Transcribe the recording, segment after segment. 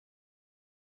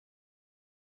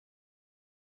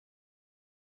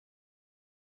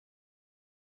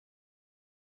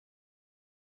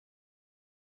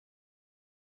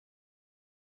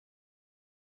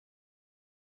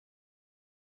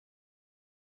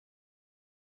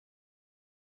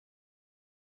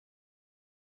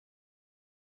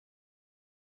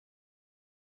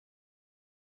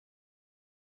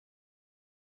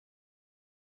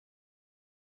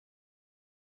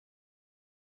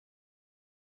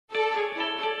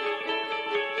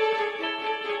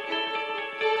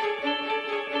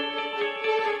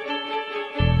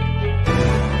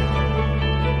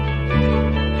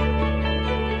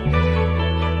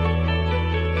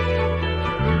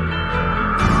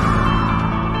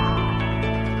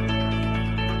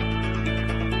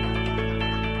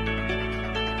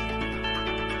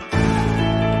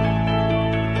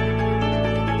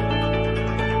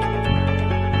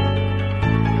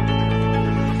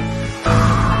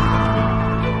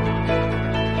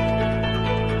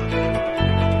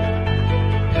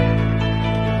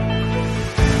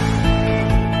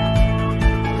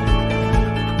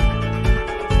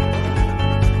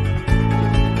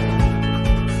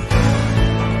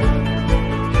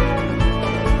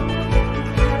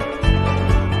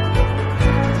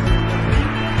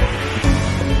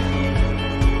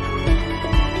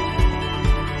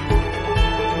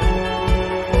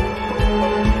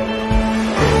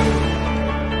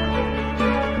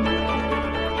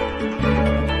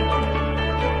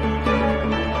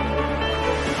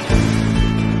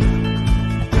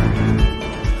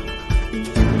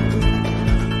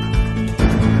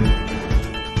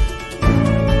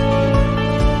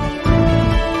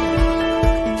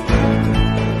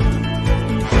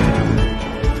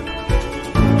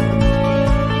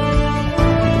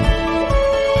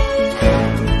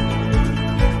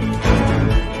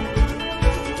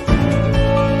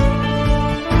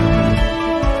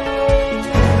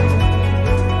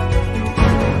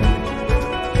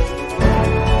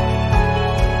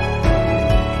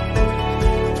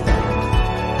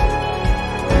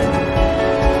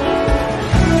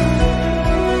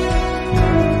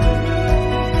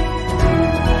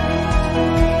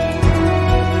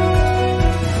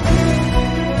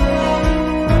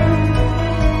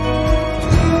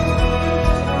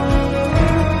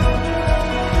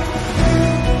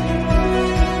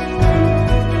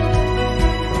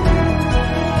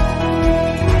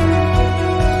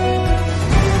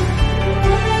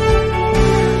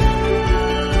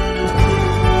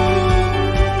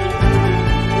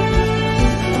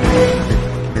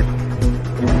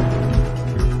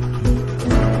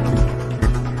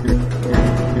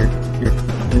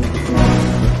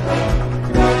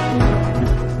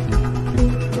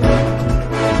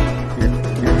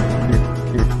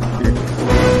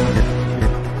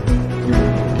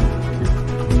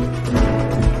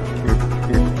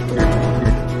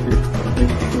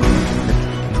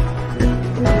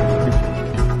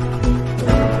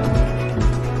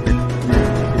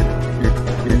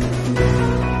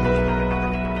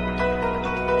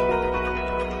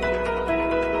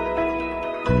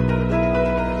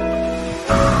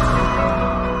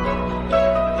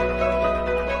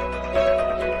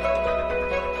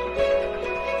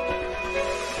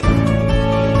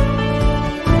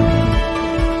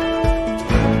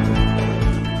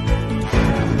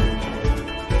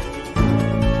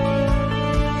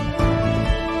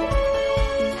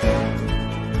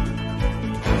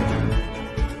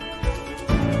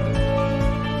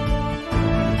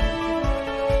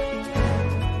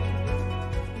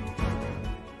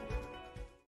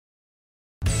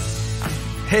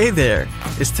Hey there!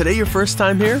 Is today your first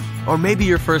time here? Or maybe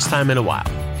your first time in a while?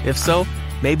 If so,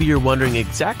 maybe you're wondering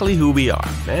exactly who we are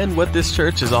and what this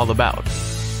church is all about.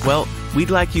 Well, we'd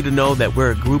like you to know that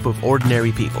we're a group of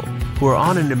ordinary people who are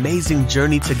on an amazing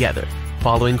journey together,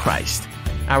 following Christ.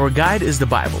 Our guide is the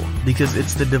Bible because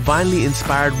it's the divinely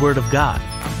inspired Word of God,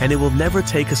 and it will never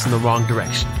take us in the wrong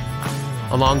direction.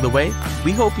 Along the way,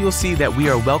 we hope you'll see that we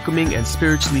are welcoming and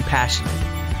spiritually passionate,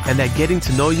 and that getting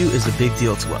to know you is a big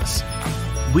deal to us.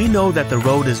 We know that the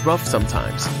road is rough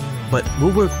sometimes, but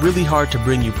we'll work really hard to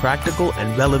bring you practical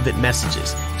and relevant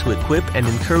messages to equip and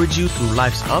encourage you through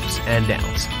life's ups and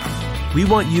downs. We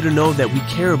want you to know that we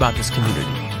care about this community,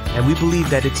 and we believe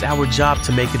that it's our job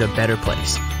to make it a better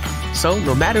place. So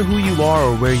no matter who you are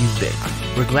or where you've been,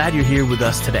 we're glad you're here with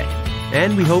us today.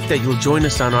 And we hope that you'll join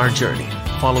us on our journey,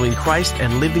 following Christ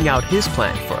and living out His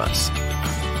plan for us.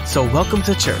 So welcome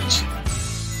to church.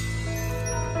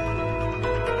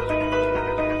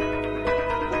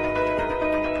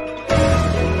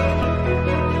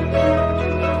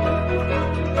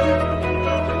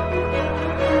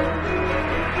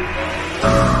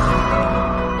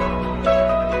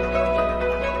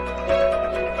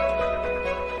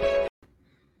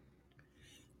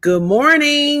 Good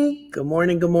morning. Good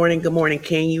morning. Good morning. Good morning.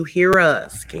 Can you hear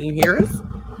us? Can you hear us?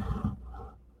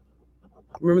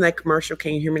 Remember that commercial?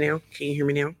 Can you hear me now? Can you hear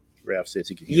me now? Ralph says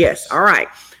he can hear Yes. us. All right.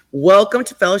 Welcome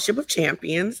to Fellowship of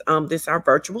Champions. This is our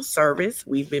virtual service.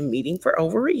 We've been meeting for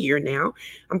over a year now.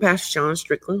 I'm Pastor Sean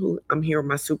Strickland, who I'm here with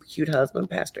my super cute husband,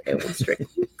 Pastor Edwin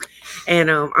Strickland. And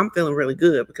I'm feeling really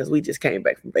good because we just came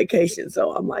back from vacation.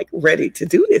 So I'm like ready to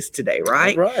do this today,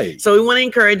 right? All right. So we want to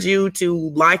encourage you to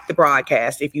like the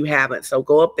broadcast if you haven't. So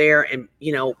go up there and,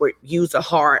 use the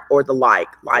heart or the like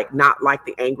not like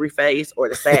the angry face or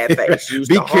the sad face. Use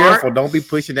Be the careful. heart Don't be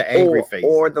pushing the angry face.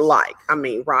 or the like.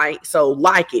 Right? So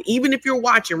like it, even if you're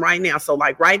watching right now. So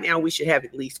like right now, we should have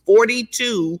at least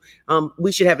 42.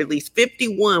 We should have at least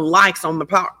 51 likes on the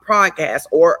podcast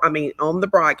on the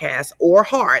broadcast or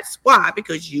hearts. Why?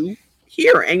 Because you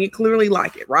hear and you clearly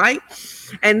like it, right?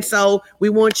 And so we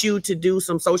want you to do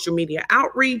some social media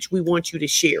outreach. We want you to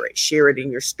share it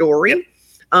in your story,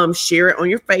 share it on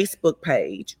your Facebook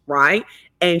page, right?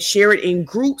 And share it in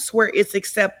groups where it's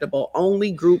acceptable,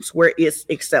 only groups where it's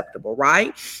acceptable,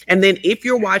 right? And then if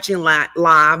you're watching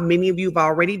live, many of you have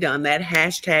already done that,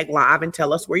 hashtag live and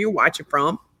tell us where you're watching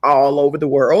from all over the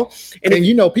world. And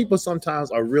people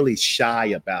sometimes are really shy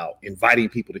about inviting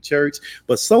people to church,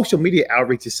 but social media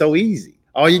outreach is so easy.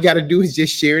 All you got to do is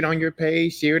just share it on your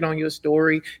page, share it on your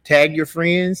story, tag your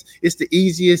friends. It's the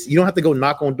easiest. You don't have to go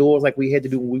knock on doors like we had to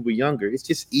do when we were younger. It's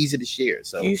just easy to share.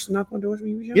 So you used to knock on doors when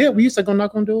you were younger? Yeah, we used to go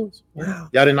knock on doors. Wow.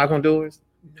 Y'all didn't knock on doors?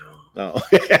 No. Oh.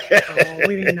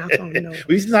 We didn't knock on doors.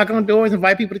 We used to knock on doors,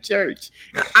 invite people to church.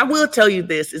 I will tell you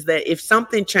this, is that if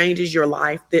something changes your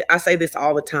life, I say this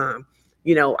all the time.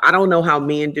 I don't know how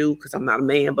men do because I'm not a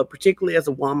man, but particularly as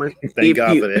a woman. Thank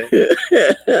God for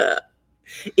that.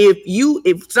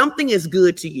 If something is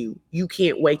good to you, you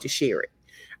can't wait to share it.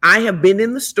 I have been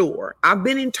in the store. I've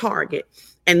been in Target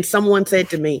and someone said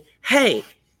to me, hey,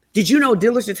 did you know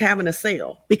Dillard's is having a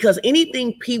sale? Because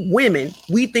anything women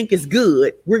we think is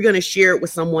good, we're going to share it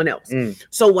with someone else.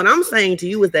 So what I'm saying to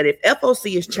you is that if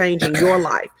FOC is changing your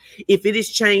life, if it is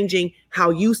changing how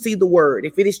you see the word,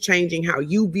 if it is changing how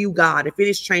you view God, if it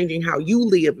is changing how you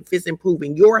live, if it's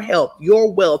improving your health,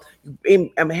 your wealth,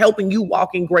 and helping you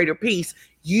walk in greater peace,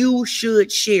 you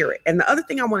should share it. And the other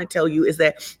thing I want to tell you is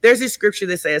that there's this scripture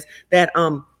that says that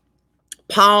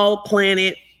Paul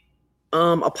planted,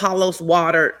 Apollos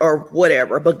watered or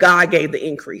whatever, but God gave the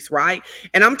increase, right?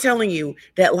 And I'm telling you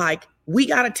that we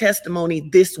got a testimony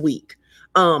this week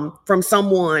from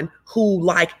someone who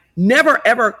never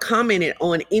ever commented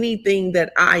on anything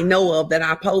that I know of that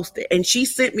I posted. And she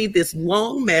sent me this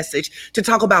long message to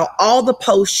talk about all the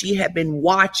posts she had been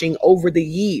watching over the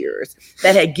years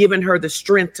that had given her the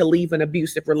strength to leave an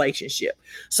abusive relationship.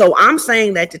 So I'm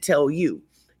saying that to tell you,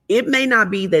 it may not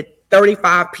be that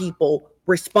 35 people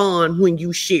respond when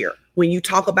you share, when you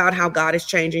talk about how God is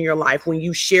changing your life, when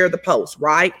you share the post,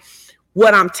 right?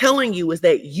 What I'm telling you is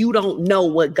that you don't know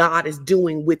what God is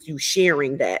doing with you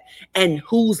sharing that and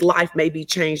whose life may be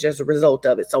changed as a result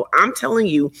of it. So I'm telling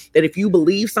you that if you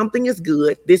believe something is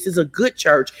good, this is a good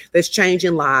church that's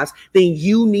changing lives, then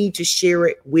you need to share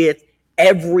it with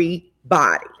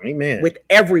everybody. Amen. With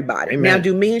everybody. Amen. Now,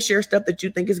 do men share stuff that you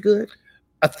think is good?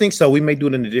 I think so. We may do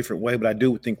it in a different way, but I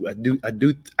do think we do. I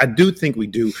do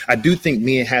think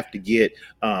men have to get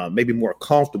maybe more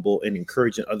comfortable in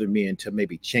encouraging other men to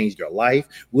maybe change their life.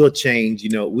 We'll change,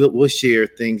 we'll share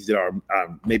things that are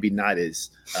maybe not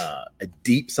as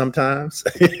deep sometimes,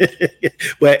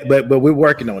 but we're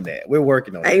working on that. We're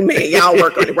working on Amen. that. Y'all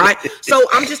work on it, right? So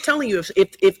I'm just telling you,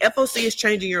 if FOC is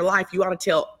changing your life, you ought to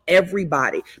tell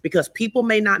everybody, because people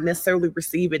may not necessarily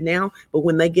receive it now, but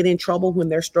when they get in trouble, when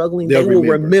they're struggling, they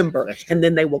will remember, and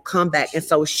then they will come back. And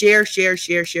so share.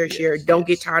 Don't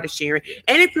get tired of sharing.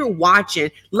 And if you're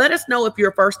watching, let us know if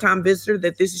you're a first-time visitor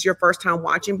that this is your first time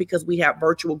watching, because we have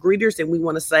virtual greeters and we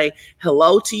want to say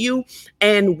hello to you.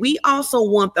 And we also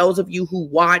want those of you who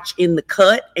watch in the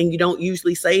cut and you don't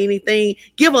usually say anything,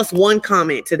 give us one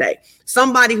comment today.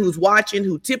 Somebody who's watching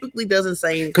who typically doesn't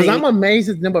say anything. Because I'm amazed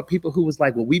at the number of people who was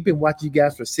like, well, we've been watching you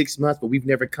guys for 6 months, but we've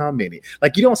never commented.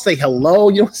 Like, you don't say hello,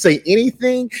 you don't say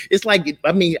anything. It's like,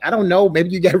 I mean, I don't know, maybe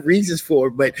you got reasons for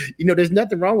it, but there's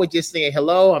nothing wrong with just saying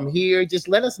hello, I'm here. Just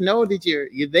let us know that you're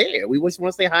there. We just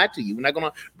want to say hi to you. We're not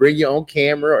gonna bring your own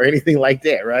camera or anything like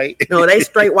that, right? No, they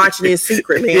straight watching in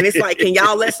secret, man. It's like, can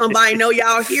y'all let somebody know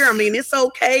y'all here? I mean, it's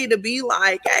okay to be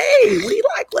like, hey, we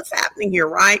like what's happening here,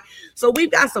 right? So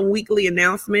we've got some weekly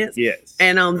announcements. Yes.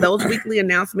 And those weekly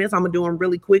announcements, I'm gonna do them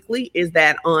really quickly, is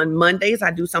that on Mondays,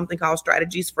 I do something called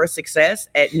Strategies for Success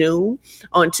at noon.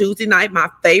 On Tuesday night, my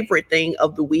favorite thing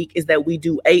of the week is that we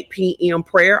do 8 p.m.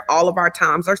 prayer. All of our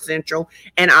times are central.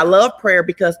 And I love prayer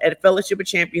because at Fellowship of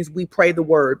Champions, we pray the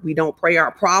word. We don't pray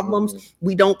our problems.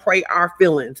 We don't pray our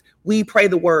feelings. We pray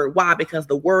the word. Why? Because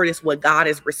the word is what God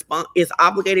is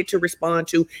obligated to respond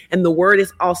to. And the word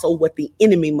is also what the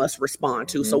enemy must respond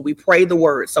to. So we pray the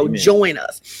word. So join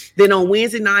us. Then on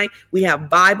Wednesday night, we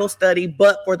have Bible study.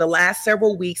 But for the last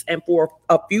several weeks and for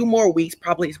a few more weeks,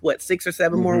 probably 6 or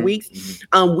 7 more weeks,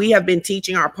 we have been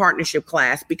teaching our partnership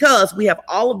class, because we have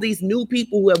all of these new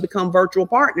people who have become virtual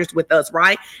partners with us,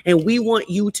 right? And we want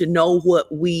you to know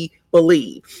what we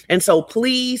believe. And so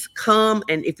please come,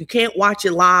 and if you can't watch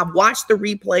it live, watch the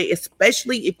replay,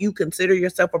 especially if you consider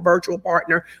yourself a virtual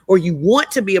partner or you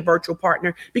want to be a virtual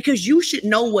partner, because you should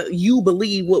know what you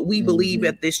believe, what we believe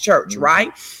at this church,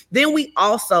 right? Then we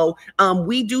also,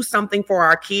 we do something for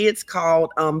our kids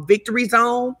called Victory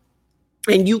Zone.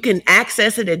 And you can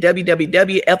access it at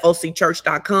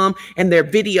www.focchurch.com, and their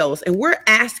videos. And we're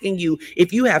asking you,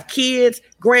 if you have kids,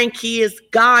 grandkids,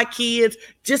 godkids,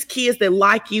 just kids that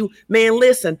like you, man,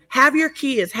 listen, have your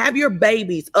kids, have your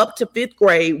babies up to 5th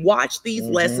grade watch these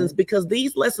lessons, because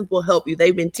these lessons will help you.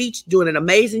 They've been doing an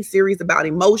amazing series about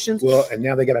emotions. Well, and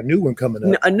now they got a new one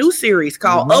coming up. A new series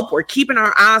called Upward, Keeping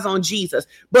Our Eyes on Jesus.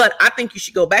 But I think you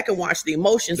should go back and watch the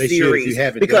emotion series,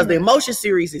 because the emotion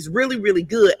series is really, really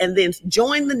good. And then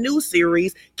join the new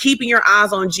series, Keeping Your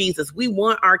Eyes on Jesus. We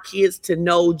want our kids to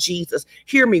know Jesus.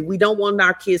 Hear me. We don't want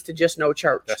our kids to just know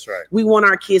church. That's right. We want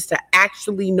our kids to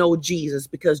actually know Jesus,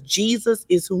 because Jesus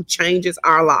is who changes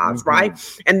our lives, right?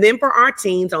 And then for our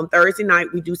teens on Thursday night,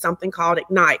 we do something called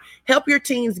Ignite. Help your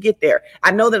teens get there.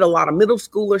 I know that a lot of middle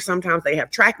schoolers, sometimes they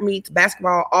have track meets,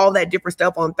 basketball, all that different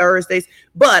stuff on Thursdays.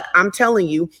 But I'm telling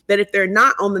you that if they're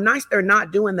not on the nights they're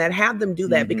not doing that, have them do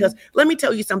that. Because let me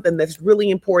tell you something that's really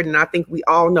important. I think we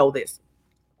all know this.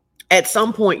 At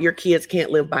some point, your kids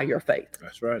can't live by your faith.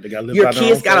 That's right. They got to live. Your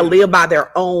kids got to live by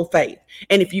their own faith.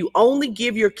 And if you only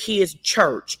give your kids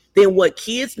church, then what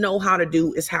kids know how to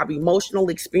do is have emotional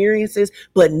experiences,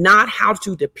 but not how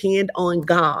to depend on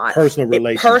God.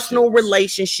 Personal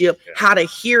relationship, how to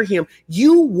hear him.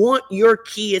 You want your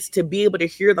kids to be able to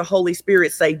hear the Holy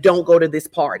Spirit say, don't go to this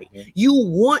party. You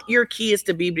want your kids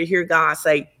to be able to hear God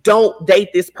say, don't date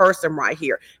this person right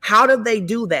here. How do they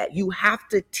do that? You have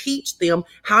to teach them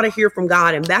how to hear from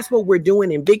God. And that's what we're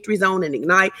doing in Victory Zone and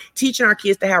Ignite, teaching our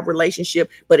kids to have relationship.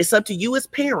 But it's up to you as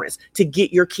parents to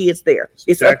get your kids there.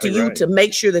 It's up to you to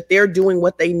make sure that they're doing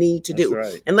what they need to do.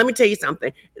 Right. And let me tell you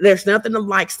something. There's nothing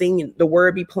like seeing the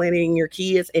word be planted in your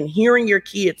kids and hearing your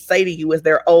kids say to you as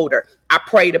they're older, I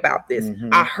prayed about this.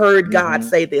 I heard God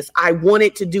say this. I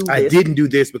wanted to do this. I didn't do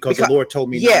this because the Lord told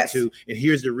me yes. not to. And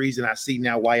here's the reason I see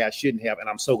now why I shouldn't have. And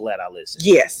I'm so glad I listened.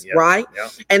 Yes, Yep. right?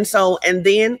 Yep. And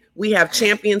then we have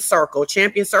Champion Circle.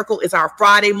 Champion Circle is our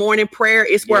Friday morning prayer.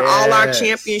 It's where all our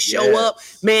champions show up.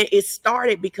 Man, it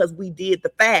started because we did the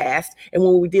fast. And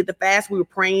when we did the fast, we were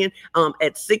praying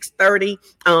at 6:30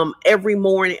 every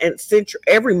morning and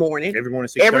every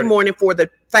morning for the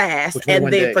fast,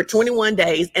 and then for 21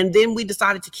 days, and then we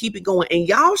decided to keep it going, and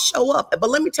y'all show up. But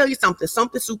let me tell you something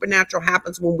supernatural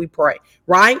happens when we pray,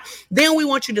 right? Then we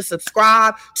want you to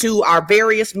subscribe to our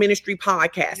various ministry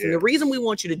podcasts, and the reason we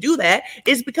want you to do that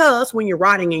is because when you're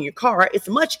riding in your car, it's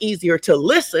much easier to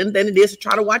listen than it is to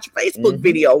try to watch a Facebook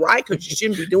video, right? Because you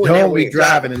shouldn't be doing that. Don't be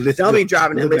driving and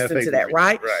listen to that,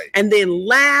 right? And then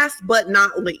last but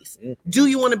not least, do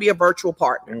you want to be a virtual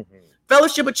partner?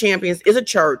 Fellowship of Champions is a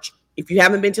church. If you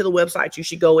haven't been to the website, you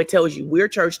should go. It tells you we're a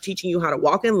church teaching you how to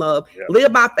walk in love,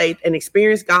 live by faith, and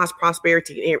experience God's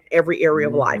prosperity in every area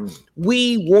of life.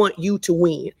 We want you to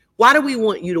win. Why do we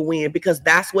want you to win? Because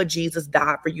that's what Jesus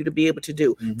died for you to be able to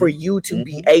do, for you to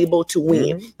be able to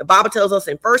win. The Bible tells us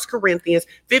in 1 Corinthians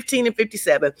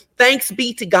 15:57, thanks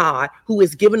be to God who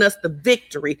has given us the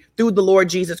victory through the Lord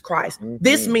Jesus Christ.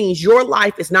 This means your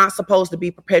life is not supposed to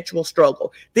be perpetual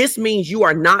struggle. This means you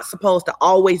are not supposed to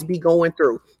always be going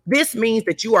through. This means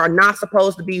that you are not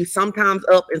supposed to be sometimes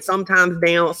up and sometimes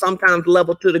down, sometimes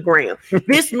level to the ground.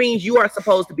 This means you are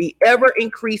supposed to be ever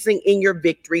increasing in your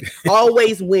victory,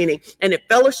 always winning. And at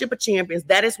Fellowship of Champions,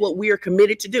 that is what we are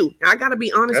committed to do. Now, I got to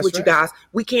be honest with you guys.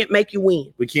 We can't make you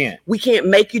win. We can't. We can't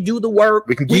make you do the work.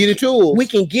 We can give you the tools. We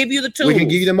can give you the tools. We can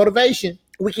give you the motivation.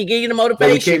 We can give you the motivation.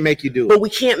 But we can't make you do it. But we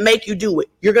can't make you do it.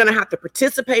 You're going to have to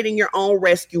participate in your own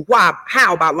rescue. Why?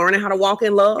 How? By learning how to walk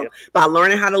in love, by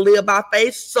learning how to live by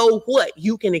faith. So what?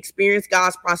 You can experience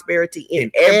God's prosperity in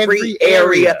every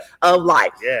area of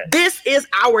life. This is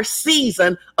our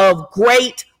season of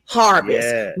great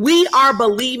harvest. We are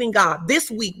believing God. This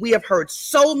week, we have heard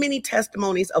so many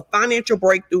testimonies of financial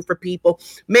breakthrough for people,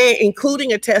 man,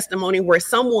 including a testimony where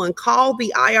someone called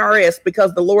the IRS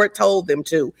because the Lord told them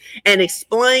to and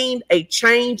explained a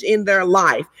change in their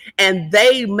life. And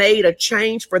they made a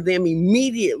change for them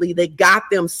immediately. They got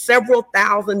them several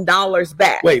 $1,000s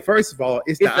back. Wait, first of all,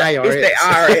 it's the IRS.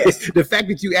 It's the IRS. The fact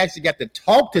that you actually got to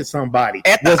talk to somebody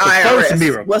at the IRS first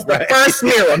miracle. Was the first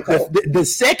miracle. The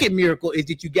second miracle is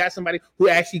that you got somebody who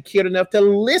actually cared enough to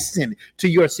listen to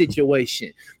your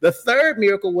situation. The third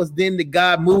miracle was then that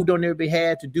God moved on their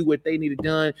behalf to do what they needed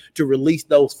done to release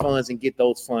those funds and get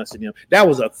those funds to them. That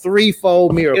was a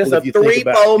threefold miracle. It's a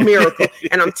threefold miracle.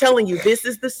 And I'm telling you, this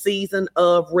is the season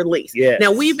of release.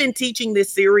 Now, we've been teaching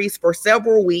this series for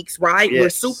several weeks, right? We're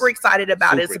super excited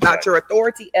about it. It's about your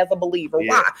authority as a believer.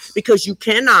 Why? Because you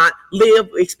cannot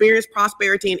experience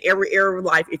prosperity in every area of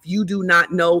life if you do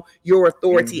not know your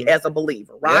authority as a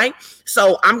believer, right?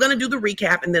 So I'm going to do the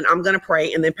recap, and then I'm going to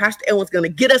pray, and then Pastor Elwin's going to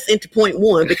get us into point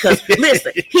one, because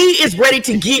listen, he is ready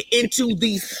to get into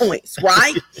these points,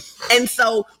 right? And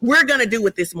so we're going to do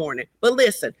it this morning. But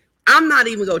listen, I'm not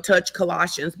even going to touch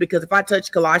Colossians, because if I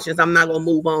touch Colossians, I'm not going to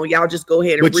move on. Y'all just go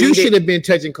ahead and read it. But you should have been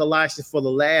touching Colossians for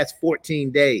the last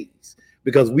 14 days.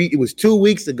 Because it was 2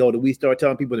 weeks ago that we started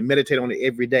telling people to meditate on it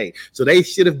every day. So they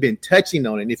should have been touching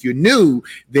on it. And if you're new,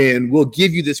 then we'll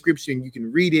give you the scripture and you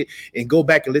can read it and go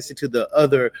back and listen to the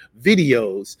other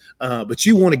videos. But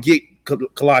you want to get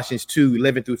Colossians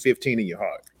 2:11-15 in your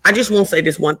heart. I just want to say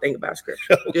this one thing about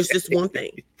scripture. Just this one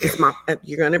thing.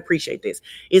 You're going to appreciate this.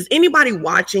 Is anybody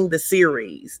watching the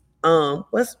series?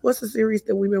 What's the series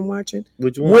that we've been watching?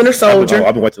 Which one? Winter Soldier.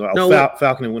 I've been watching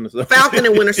Falcon and Winter Soldier. Falcon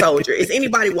and Winter Soldier. Is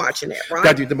anybody watching that? Right?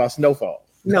 Got you talking about Snowfall.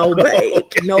 No, babe.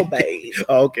 Okay. No, babe.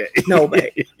 Okay. No,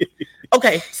 babe.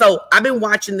 Okay, so I've been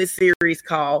watching this series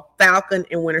called Falcon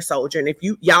and Winter Soldier, and if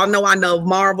y'all know I love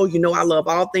Marvel, you know I love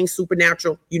all things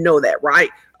supernatural. You know that, right?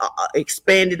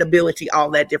 Expanded ability, all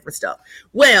that different stuff.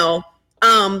 Well,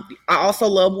 I also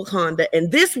love Wakanda,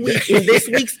 and this week in this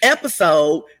week's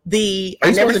episode,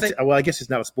 I guess it's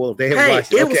not a spoiler. They haven't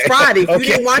watched it. It was Friday. If you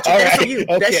didn't watch it, that's on you.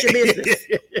 That's your business.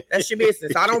 That's your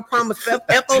business. I don't promise.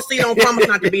 FOC don't promise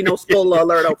not to be no spoiler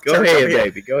alert. Go ahead,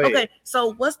 baby. Go ahead. Okay,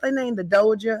 so what's their name? The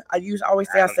Doja. I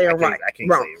always say I say it right. I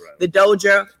can't say it right. The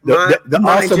Doja. The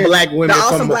awesome black women. The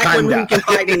awesome from black Wakanda. women who can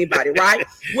fight anybody, right?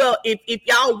 Well, if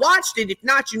y'all watched it, if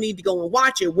not, you need to go and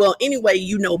watch it. Well, anyway,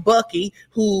 you know Bucky,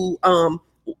 who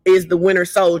is the winter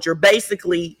soldier.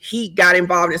 Basically, he got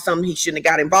involved in something he shouldn't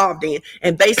have got involved in,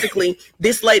 and basically,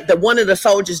 one of the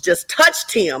soldiers just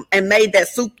touched him and made that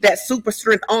super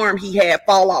strength arm he had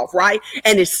fall off, right?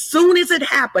 And as soon as it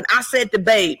happened, I said to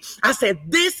Babe, I said,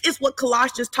 this is what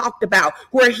Colossians talked about,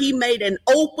 where he made an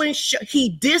open he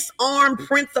disarmed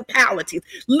principalities.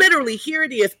 Literally, here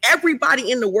it is.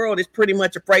 Everybody in the world is pretty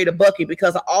much afraid of Bucky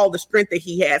because of all the strength that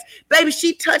he has. Baby,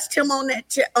 she touched him on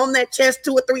that chest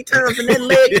 2 or 3 times, and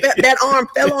that that arm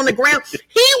fell on the ground.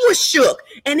 He was shook.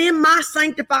 And in my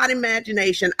sanctified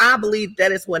imagination, I believe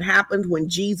that is what happened when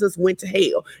Jesus went to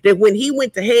hell. That when he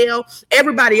went to hell,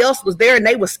 everybody else was there and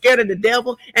they were scared of the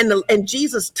devil. And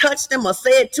Jesus touched them or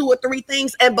said 2 or 3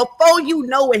 things. And before you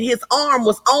know it, his arm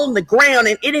was on the ground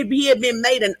and he had been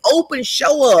made an open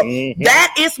show of. Mm-hmm.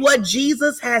 That is what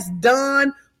Jesus has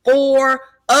done for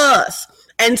us.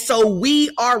 And so we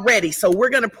are ready. So we're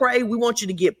going to pray. We want you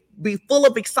to be full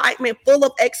of excitement, full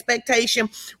of expectation.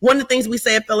 One of the things we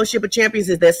say at Fellowship of Champions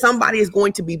is that somebody is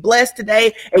going to be blessed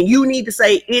today, and you need to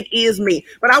say, it is me.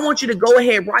 But I want you to go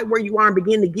ahead right where you are and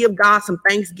begin to give God some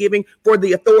thanksgiving for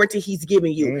the authority he's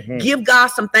giving you. Mm-hmm. Give God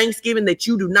some thanksgiving that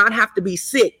you do not have to be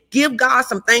sick. Give God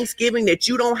some thanksgiving that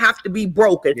you don't have to be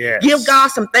broken. Yes. Give God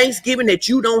some thanksgiving that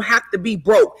you don't have to be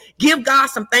broke. Give God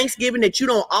some thanksgiving that you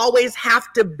don't always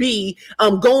have to be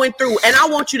going through. And I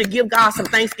want you to give God some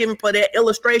thanksgiving for that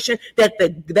illustration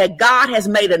that God has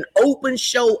made an open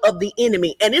show of the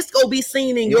enemy, and it's going to be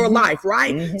seen in your life,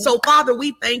 right? Mm-hmm. So, Father,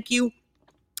 we thank you.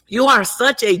 You are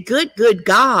such a good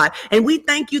God. And we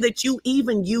thank you that you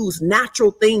even use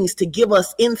natural things to give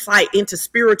us insight into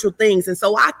spiritual things. And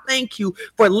so I thank you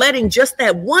for letting just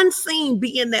that one scene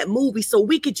be in that movie so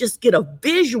we could just get a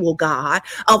visual, God,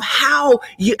 of how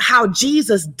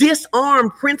Jesus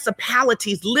disarmed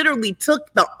principalities, literally took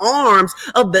the arms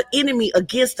of the enemy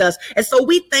against us. And so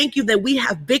we thank you that we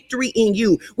have victory in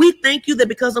you. We thank you that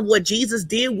because of what Jesus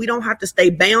did, we don't have to stay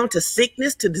bound to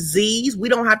sickness, to disease. We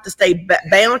don't have to stay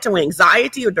bound to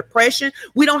anxiety or depression.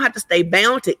 We don't have to stay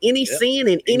bound to any sin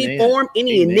in any form,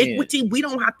 any iniquity. We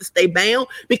don't have to stay bound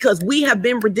because we have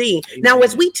been redeemed. Now,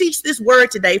 as we teach this word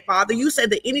today, Father, you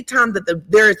said that anytime that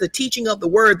there is the teaching of the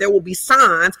word, there will be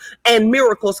signs and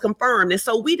miracles confirmed. And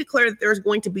so we declare that there's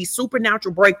going to be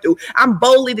supernatural breakthrough. I'm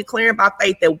boldly declaring by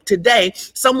faith that today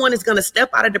someone is going to step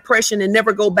out of depression and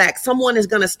never go back. Someone is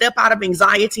going to step out of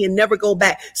anxiety and never go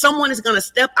back. Someone is going to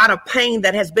step out of pain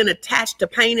that has been attached to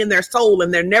pain in their soul,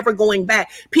 and they're never going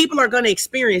back. People are going to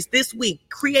experience this week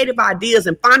creative ideas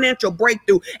and financial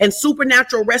breakthrough and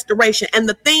supernatural restoration and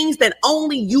the things that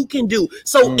only you can do.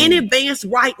 So in advance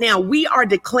right now, we are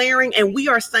declaring and we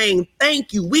are saying,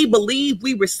 thank you. We believe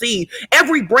we receive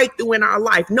every breakthrough in our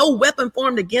life. No weapon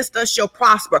formed against us shall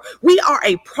prosper. We are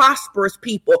a prosperous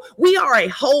people. We are a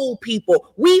whole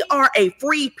people. We are a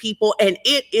free people, and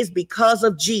it is because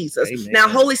of Jesus. Amen. Now,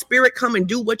 Holy Spirit, come and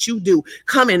do what you do.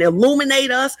 Come and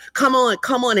illuminate us. Come on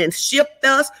and shift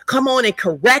us. Come on and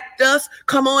correct us.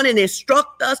 Come on and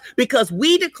instruct us, because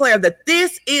we declare that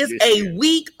this is a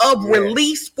week of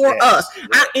release for us.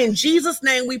 In Jesus'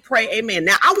 name we pray, amen.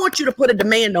 Now, I want you to put a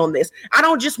demand on this. I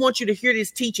don't just want you to hear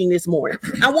this teaching this morning.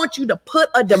 I want you to put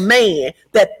a demand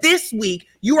that this week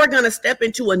you are going to step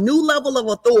into a new level of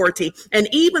authority, and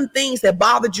even things that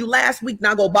bothered you last week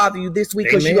not going to bother you this week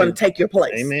because you're going to take your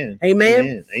place. Amen. Amen.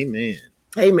 Amen. Amen.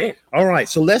 Amen. All right.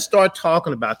 So let's start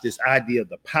talking about this idea of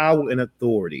the power and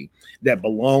authority that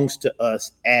belongs to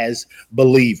us as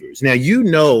believers. Now, you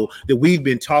know that we've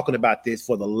been talking about this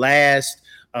for the last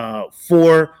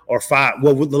 4 or 5,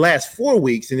 the last 4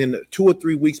 weeks, and then 2 or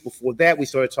 3 weeks before that, we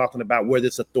started talking about where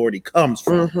this authority comes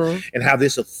from, and how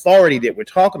this authority that we're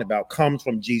talking about comes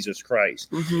from Jesus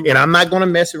Christ. And I'm not going to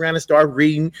mess around and start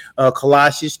reading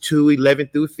Colossians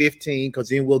 2:11 through 15, because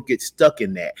then we'll get stuck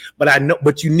in that.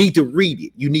 But you need to read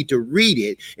it. You need to read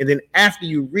it, and then after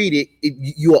you read it,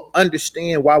 you'll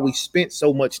understand why we spent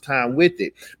so much time with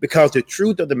it. Because the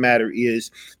truth of the matter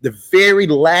is, the very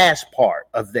last part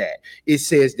of that, it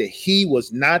says that he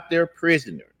was not their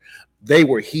prisoner. They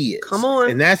were his. Come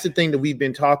on. And that's the thing that we've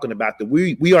been talking about, that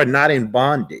we are not in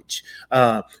bondage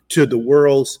to the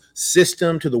world's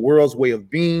system, to the world's way of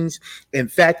being. In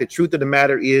fact, the truth of the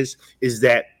matter is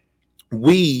that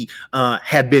we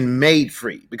have been made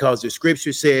free, because the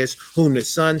scripture says, whom the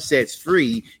Son sets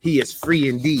free, he is free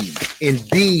indeed.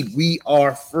 Indeed, we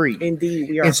are free. Indeed,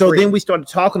 we are free. And so then we started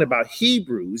talking about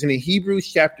Hebrews, and in Hebrews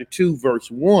chapter 2,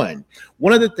 verse 1,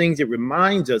 one of the things it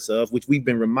reminds us of, which we've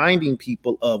been reminding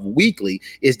people of weekly,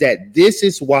 is that this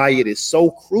is why it is so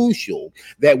crucial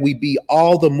that we be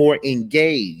all the more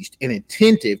engaged and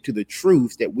attentive to the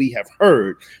truths that we have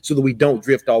heard, so that we don't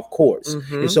drift off course.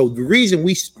 And so the reason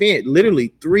we spent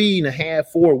literally 3.5,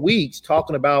 4 weeks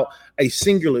talking about a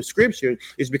singular scripture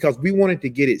is because we wanted to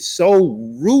get it so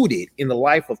rooted in the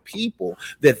life of people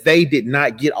that they did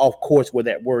not get off course where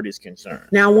that word is concerned.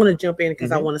 Now I want to jump in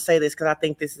because I Mhm. want to say this because I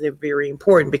think this is very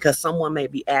important because someone may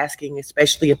be asking,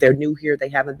 especially if they're new here, they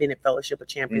haven't been at Fellowship of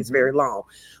Champions Mhm. very long.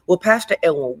 Well, Pastor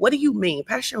Elwin, what do you mean?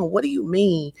 Pastor Elwin, what do you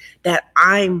mean that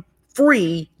I'm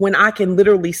free when I can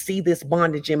literally see this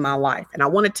bondage in my life? And I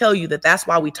want to tell you that that's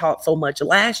why we talked so much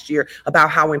last year about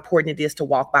how important it is to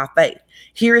walk by faith.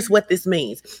 Here's what this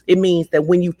means. It means that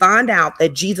when you find out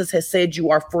that Jesus has said you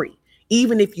are free,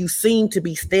 even if you seem to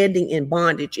be standing in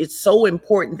bondage, it's so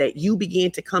important that you begin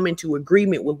to come into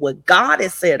agreement with what God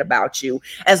has said about you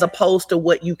as opposed to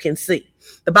what you can see.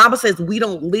 The Bible says we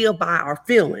don't live by our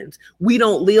feelings. We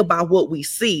don't live by what we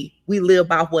see. We live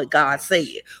by what God said.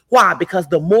 Why? Because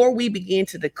the more we begin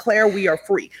to declare we are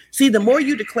free. See, the more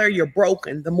you declare you're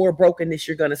broken, the more brokenness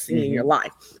you're going to see in your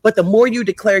life. But the more you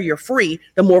declare you're free,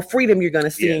 the more freedom you're going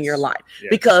to see in your life. Yes.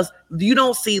 Because you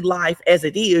don't see life as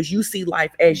it is. You see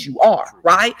life as you are,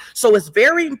 right? So it's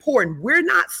very important. We're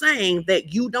not saying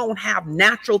that you don't have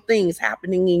natural things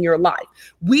happening in your life.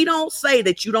 We don't say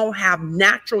that you don't have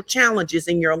natural challenges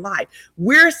in your life.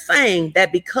 We're saying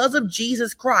that because of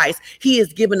Jesus Christ, he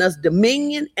has given us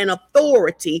dominion and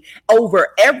authority over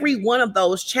every one of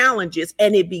those challenges.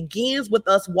 And it begins with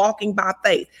us walking by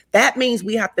faith. That means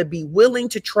we have to be willing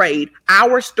to trade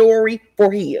our story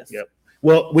for his. Yep.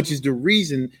 Well, which is the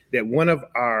reason that one of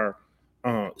our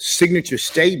signature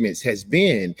statements has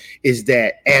been is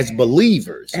that as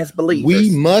believers,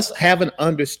 we must have an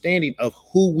understanding of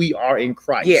who we are in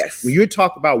Christ. Yes. When you're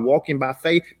talking about walking by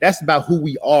faith, that's about who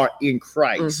we are in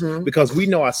Christ, because we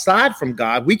know aside from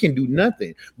God, we can do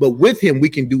nothing, but with him, we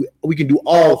can do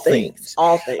all things.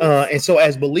 All things. And so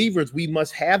as believers, we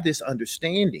must have this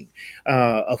understanding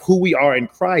of who we are in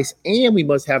Christ, and we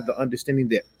must have the understanding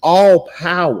that all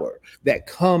power that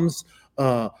comes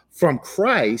from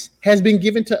Christ has been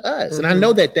given to us. And I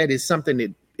know that is something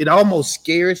that it almost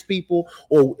scares people,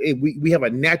 or we have a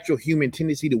natural human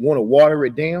tendency to want to water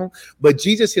it down. But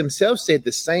Jesus himself said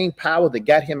the same power that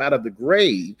got him out of the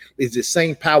grave is the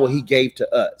same power he gave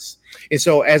to us. And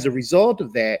so as a result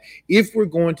of that, if we're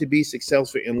going to be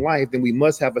successful in life, then we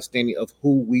must have a standing of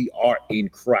who we are in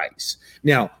Christ.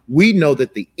 Now, we know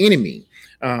that the enemy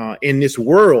in this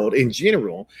world in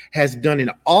general has done an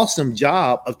awesome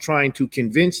job of trying to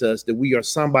convince us that we are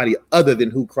somebody other than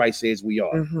who Christ says we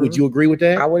are. Would you agree with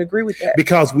that? I would agree with that.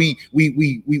 Because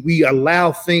we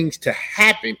allow things to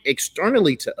happen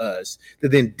externally to us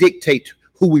that then dictate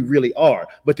who we really are.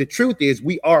 But the truth is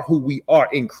we are who we are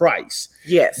in Christ.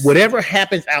 Yes. Whatever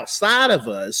happens outside of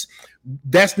us,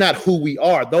 that's not who we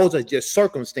are. Those are just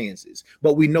circumstances.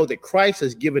 But we know that Christ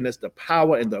has given us the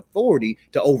power and the authority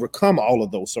to overcome all of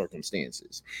those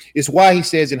circumstances. It's why he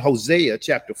says in Hosea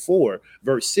chapter 4,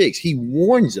 verse 6, he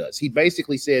warns us. He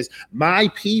basically says, my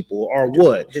people are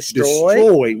what?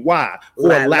 Destroyed. Why?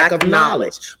 For a lack of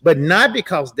knowledge. But not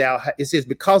because it says,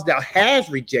 because thou hast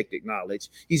rejected knowledge.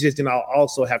 He says, then I'll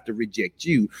also have to reject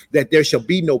you, that there shall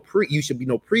be you shall be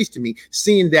no priest to me,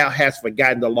 seeing thou hast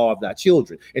forgotten the law of thy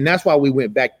children. And that's why we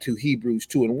went back to Hebrews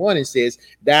 2:1 and says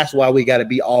that's why we got to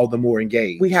be all the more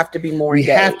engaged. We have to be more engaged.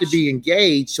 We have to be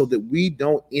engaged so that we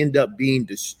don't end up being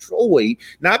destroyed,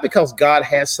 not because God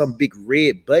has some big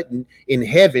red button in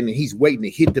heaven and he's waiting to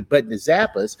hit the button to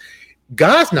zap us.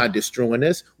 God's not destroying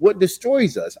us. What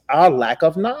destroys us? Our lack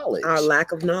of knowledge. Our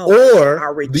lack of knowledge. Or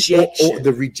our rejection. Or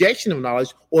the rejection of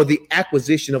knowledge, or the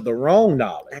acquisition of the wrong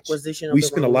knowledge. We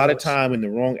spend a lot of time in the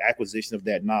wrong acquisition of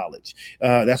that knowledge.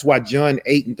 That's why John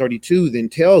 8:32 then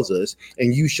tells us,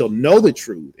 and you shall know the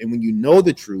truth. And when you know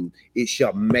the truth, it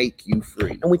shall make you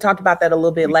free. And we talked about that a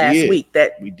little bit last week,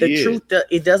 that the truth,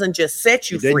 it doesn't just set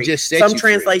you free. Some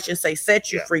translations say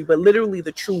set you free, but literally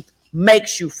the truth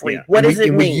makes you free. What does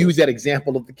it mean? We use that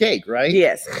example of the cake, right?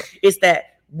 Yes. It's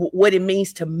that what it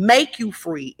means to make you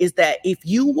free is that if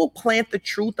you will plant the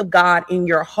truth of God in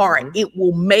your heart, it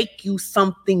will make you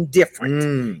something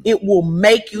different. It will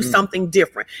make you something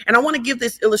different. And I want to give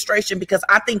this illustration because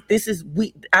I think this is,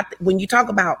 when you talk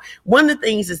about, one of the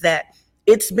things is that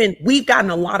we've gotten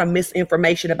a lot of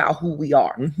misinformation about who we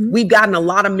are. We've gotten a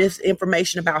lot of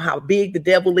misinformation about how big the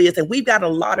devil is. And we've got a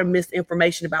lot of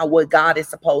misinformation about what God is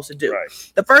supposed to do.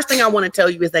 Right. The first thing I want to tell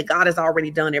you is that God has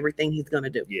already done everything he's going to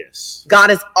do. Yes. God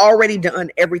has already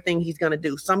done everything he's going to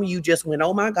do. Some of you just went,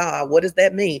 oh my God, what does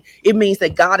that mean? It means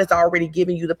that God has already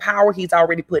given you the power. He's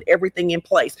already put everything in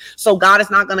place. So God is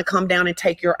not going to come down and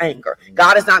take your anger.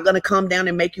 God is not going to come down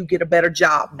and make you get a better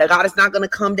job. God is not going to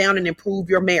come down and improve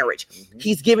your marriage.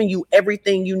 He's giving you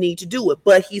everything you need to do it,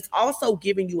 but he's also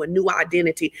giving you a new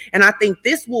identity. And I think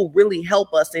this will really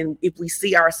help us in if we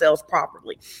see ourselves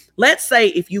properly. Let's say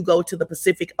if you go to the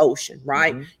Pacific Ocean,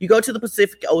 right? You go to the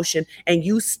Pacific Ocean and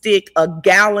you stick a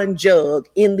gallon jug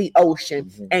in the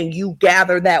ocean and you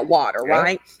gather that water,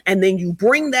 right? And then you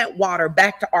bring that water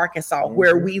back to Arkansas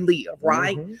where we live,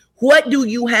 right? What do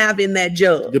you have in that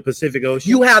jug? The Pacific Ocean.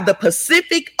 You have the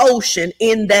Pacific Ocean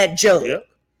in that jug.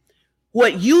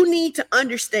 What you need to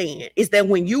understand is that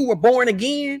when you were born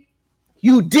again,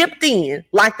 you dipped in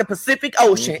like the Pacific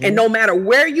Ocean, and no matter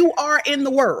where you are in the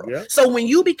world. So when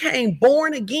you became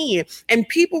born again, and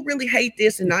people really hate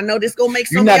this, and I know this gonna make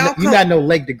some of y'all you're not no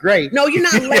Lake DeGray. No, you're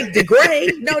not Lake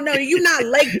DeGray. No, you're not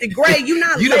Lake DeGray. You're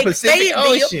not Lake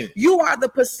Fayetteville. You are the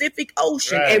Pacific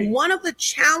Ocean. And one of the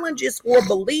challenges for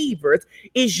believers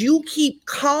is you keep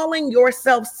calling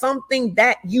yourself something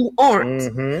that you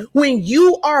aren't. When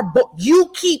you are,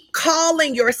 you keep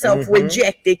calling yourself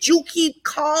rejected. You keep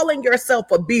calling yourself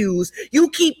abused. You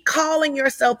keep calling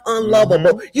yourself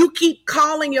unlovable. You keep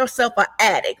calling yourself an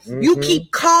addict. You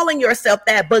keep calling yourself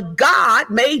that, but God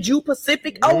made you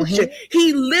Pacific Ocean.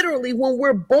 He literally, when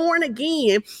we're born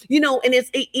again, you know, and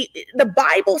the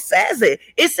Bible says it.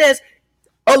 It says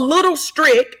a little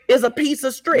strick is a piece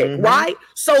of strick, right?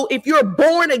 So if you're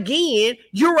born again,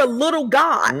 you're a little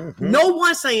God. No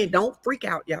one's saying, don't freak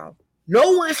out, y'all.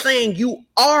 No one's saying you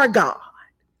are God,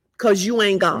 because you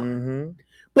ain't God.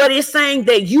 But it's saying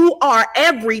that you are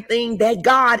everything that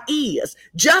God is.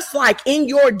 Just like in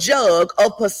your jug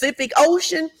of Pacific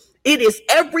Ocean, it is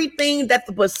everything that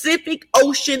the Pacific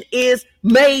Ocean is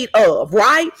made of,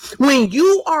 right? When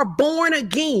you are born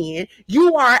again,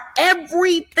 you are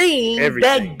everything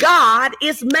that God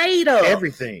is made of.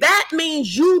 Everything. That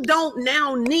means you don't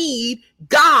now need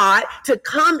God to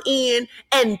come in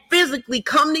and physically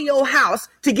come to your house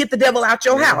to get the devil out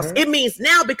your house. It means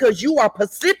now, because you are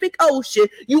Pacific Ocean,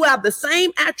 you have the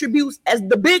same attributes as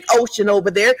the big ocean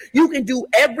over there. You can do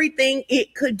everything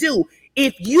it could do.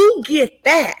 If you get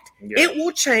that, it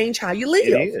will change how you live.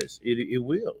 It is. It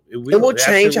will. It will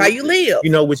change how you live. You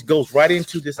know, which goes right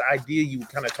into this idea you were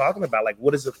kind of talking about, like,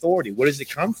 what is authority? Where does it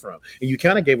come from? And you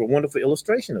kind of gave a wonderful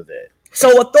illustration of that.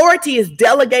 So authority is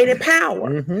delegated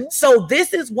power. So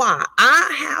this is why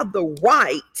I have the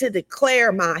right to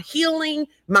declare my healing,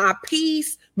 my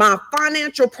peace, my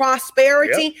financial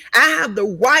prosperity. I have the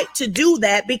right to do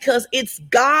that because it's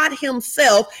God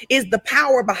himself is the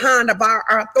power behind of our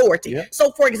authority.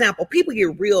 So for example, people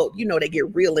get real, you know, they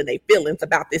get real in their feelings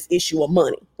about this issue of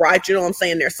money, right? You know what I'm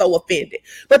saying? They're so offended.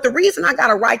 But the reason I got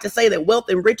a right to say that wealth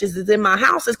and riches is in my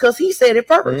house is because he said it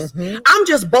first. I'm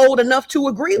just bold enough to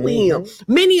agree with him.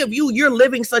 Many of you, you're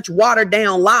living such watered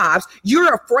down lives.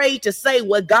 You're afraid to say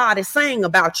what God is saying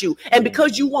about you. And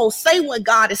because you won't say what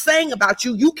God is saying about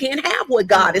you, you can't have what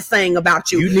God is saying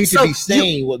about you. You need to be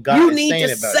saying what God is saying about you. You need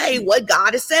to say what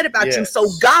God has said about you. So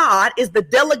God is the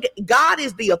delegate. God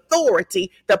is the authority,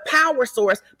 the power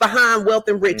source behind wealth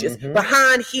and riches,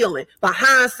 behind healing,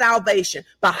 behind salvation,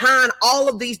 behind all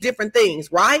of these different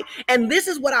things, right? And this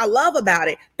is what I love about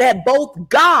it, that both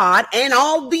God and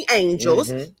all the angels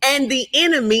and the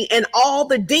enemy and all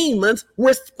the demons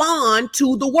respond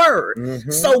to the word.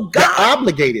 So God, they're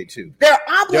obligated to. They're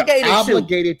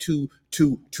obligated to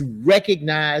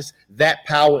recognize that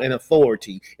power and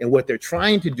authority. And what they're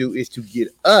trying to do is to get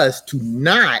us to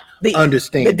not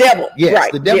understand. The devil. Yes,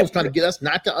 right. The devil's trying to get us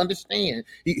not to understand.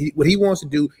 What he wants to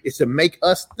do is to make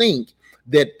us think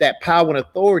that power and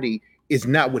authority is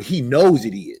not what he knows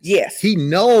it is. Yes. He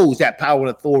knows that power and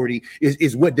authority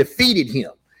is what defeated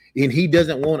him. And he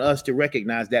doesn't want us to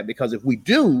recognize that, because if we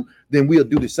do, then we'll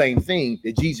do the same thing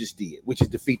that Jesus did, which is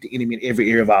defeat the enemy in every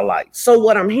area of our life. So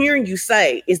what I'm hearing you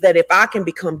say is that if I can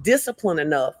become disciplined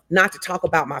enough not to talk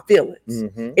about my feelings,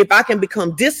 if I can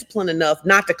become disciplined enough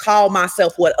not to call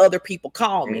myself what other people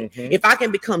call me, if I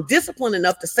can become disciplined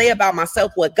enough to say about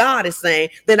myself what God is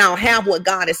saying, then I'll have what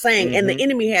God is saying. And the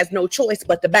enemy has no choice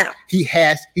but to bow.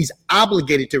 He's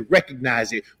obligated to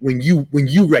recognize it when you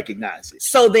recognize it.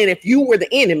 So then if you were the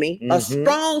enemy, a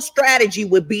strong strategy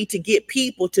would be to get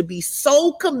people to be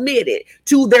so committed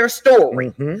to their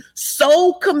story,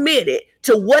 so committed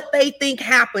to what they think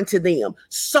happened to them,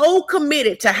 so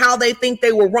committed to how they think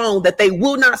they were wrong that they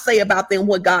will not say about them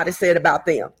what God has said about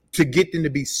them. To get them to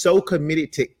be so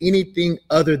committed to anything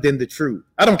other than the truth.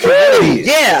 I don't care what it is.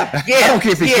 I don't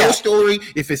care if it's your story,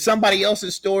 if it's somebody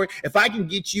else's story. If I can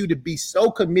get you to be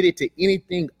so committed to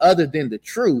anything other than the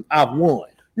truth, I've won.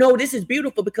 No, this is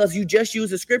beautiful because you just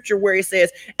use a scripture where it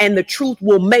says, and the truth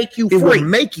will make you free. It will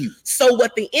make you. So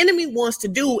what the enemy wants to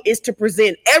do is to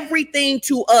present everything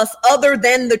to us other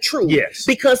than the truth. Yes.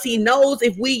 Because he knows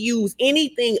if we use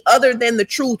anything other than the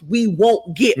truth, we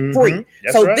won't get free.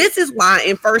 That's So right. this is why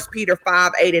in 1 Peter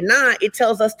 5:8-9, it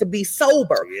tells us to be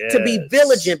sober, to be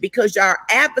vigilant, because our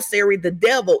adversary, the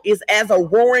devil, is as a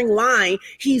roaring lion.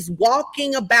 He's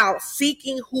walking about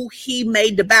seeking who he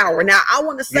may devour. Now, I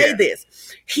want to say this.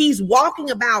 He's walking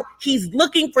about, he's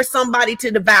looking for somebody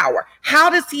to devour. How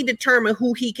does he determine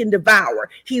who he can devour?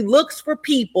 He looks for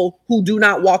people who do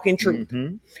not walk in truth.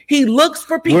 He looks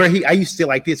for people. I used to say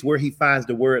like this, where he finds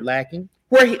the word lacking.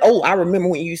 I remember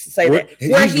when you used to say that.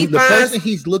 Where he the finds person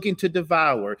he's looking to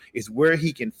devour is where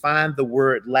he can find the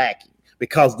word lacking,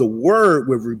 because the word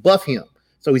will rebuff him.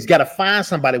 So he's got to find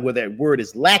somebody where that word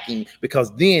is lacking,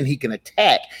 because then he can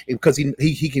attack, because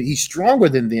he's stronger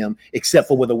than them, except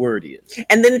for where the word is.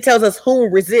 And then it tells us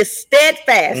whom resist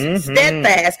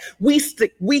steadfast.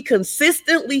 We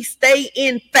consistently stay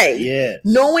in faith,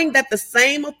 knowing that the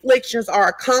same afflictions are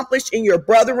accomplished in your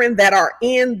brethren that are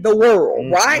in the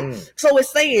world, right? So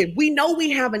it's saying we know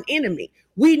we have an enemy.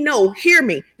 We know, hear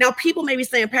me. Now, people may be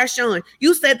saying, Pastor Sean,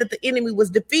 you said that the enemy was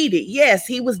defeated. Yes,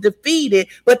 he was defeated,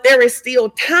 but there is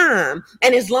still time.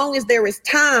 And as long as there is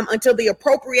time until the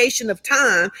appropriation of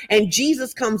time and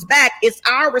Jesus comes back, it's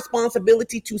our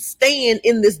responsibility to stand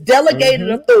in this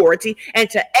delegated authority and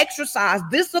to exercise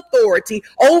this authority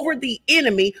over the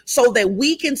enemy so that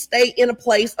we can stay in a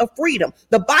place of freedom.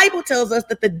 The Bible tells us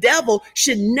that the devil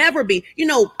should never be,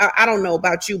 I don't know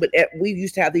about you, but we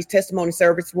used to have these testimony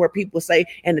services where people say,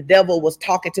 and the devil was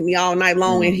talking to me all night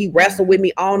long and he wrestled with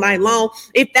me all night long.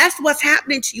 If that's what's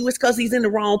happening to you, it's because he's in the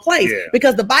wrong place.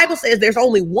 Because the Bible says there's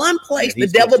only one place the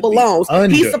devil belongs.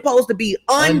 He's supposed to be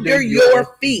under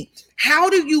your feet.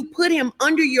 How do you put him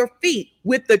under your feet?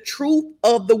 With the truth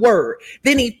of the word.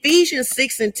 Then Ephesians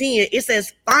 6:10, it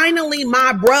says, finally,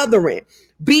 my brethren,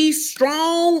 be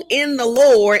strong in the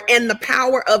Lord and the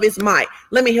power of his might.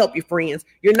 Let me help you, friends.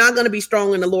 You're not going to be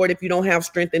strong in the Lord if you don't have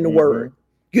strength in the word.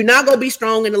 You're not going to be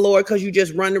strong in the Lord because you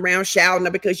just run around shouting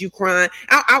or because you crying.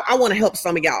 I want to help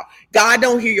some of y'all. God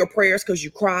don't hear your prayers because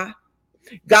you cry.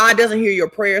 God doesn't hear your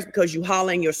prayers because you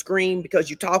holler and you scream, because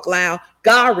you talk loud.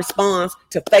 God responds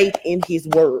to faith in his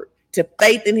word. So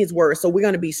we're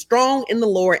going to be strong in the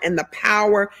Lord and the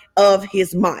power of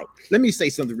his might. Let me say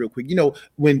something real quick.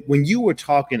 When you were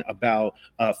talking about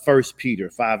 1 Peter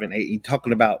 5:8, you're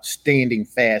talking about standing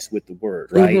fast with the word,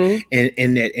 right?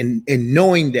 And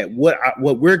knowing that what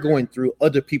we're going through,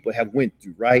 other people have went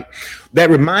through, right? That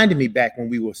reminded me back when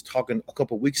we was talking a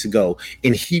couple of weeks ago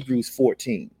in Hebrews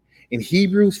 14. In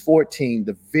Hebrews 14,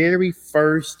 the very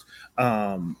first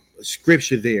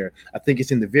scripture there, I think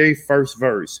it's in the very first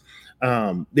verse.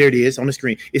 There it is on the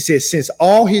screen. It says, since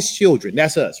all his children,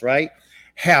 that's us, right,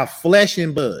 have flesh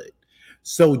and blood.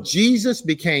 So Jesus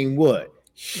became what?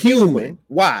 Human.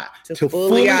 Why? To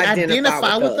fully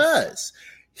identify with us.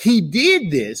 He did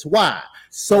this. Why?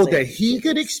 So that he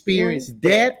could experience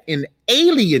death and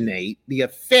alienate the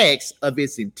effects of the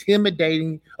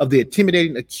intimidating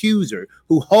accuser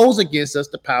who holds against us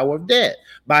the power of death.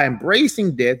 By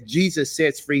embracing death, Jesus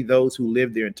sets free those who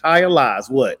live their entire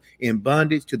lives, in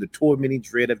bondage to the tormenting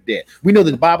dread of death. We know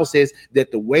that the Bible says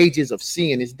that the wages of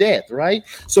sin is death, right?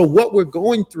 So what we're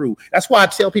going through, that's why I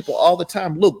tell people all the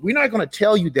time, look, we're not going to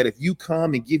tell you that if you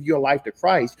come and give your life to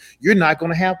Christ, you're not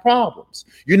going to have problems.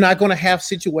 You're not going to have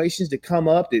situations that come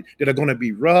up that are going to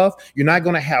be rough. You're not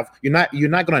going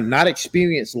to not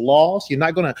experience loss. You're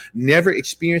not going to never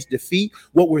experience defeat.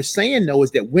 What we're saying, though,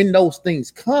 is that when those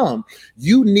things come,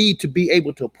 you need to be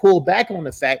able to pull back on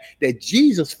the fact that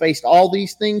Jesus faced all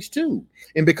these things too.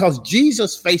 And because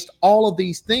Jesus faced all of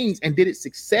these things and did it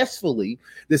successfully,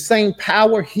 the same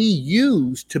power he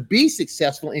used to be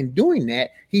successful in doing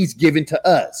that, he's given to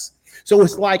us. So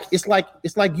it's like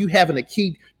you having a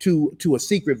key to a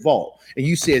secret vault, and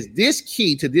you says this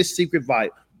key to this secret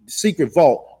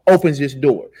vault opens this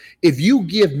door. If you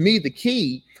give me the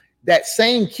key, that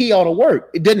same key ought to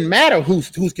work. It doesn't matter who's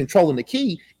controlling the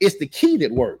key. It's the key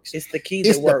that works. It's the key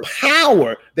that works. It's the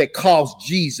power that caused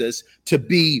Jesus to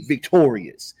be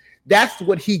victorious. That's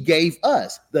what he gave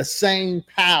us, the same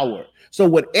power. So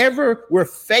whatever we're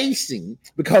facing,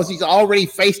 because he's already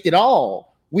faced it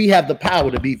all, we have the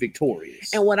power to be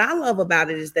victorious. And what I love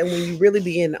about it is that when you really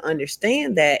begin to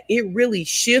understand that, it really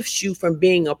shifts you from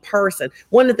being a person.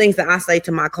 One of the things that I say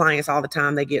to my clients all the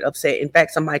time, they get upset. In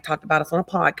fact, somebody talked about us on a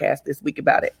podcast this week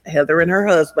about it, Heather and her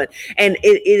husband. And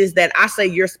it is that I say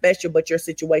you're special, but your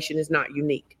situation is not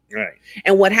unique. Right.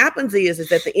 And what happens is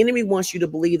that the enemy wants you to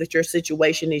believe that your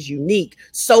situation is unique,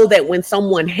 so that when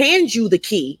someone hands you the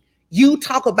key, you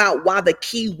talk about why the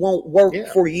key won't work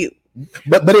for you.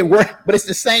 But it worked. But it's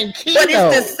the same key. But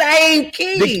it's the same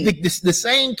key. The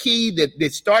same key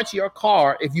that starts your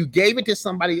car. If you gave it to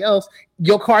somebody else,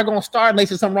 your car gonna start unless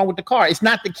there's something wrong with the car. It's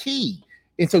not the key.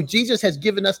 And so Jesus has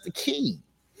given us the key.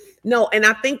 No, and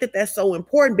I think that that's so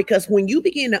important, because when you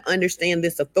begin to understand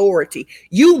this authority,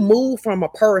 you move from a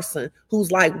person who's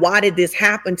like, why did this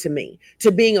happen to me,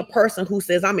 to being a person who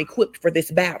says, I'm equipped for this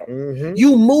battle. Mm-hmm.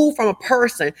 You move from a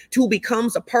person to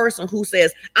becomes a person who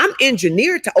says, I'm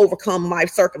engineered to overcome life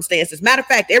circumstances. Matter of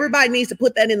fact, everybody needs to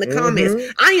put that in the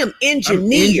comments. I am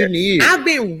engineered. I've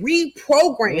been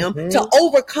reprogrammed to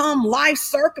overcome life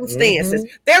circumstances.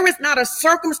 There is not a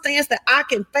circumstance that I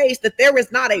can face that there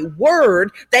is not a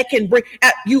word that can bring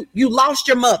you. You lost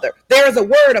your mother. There is a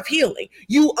word of healing.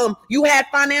 You had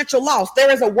financial loss.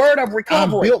 There is a word of recovery.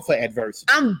 I'm built for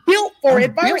adversity. I'm built for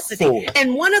adversity.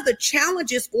 And one of the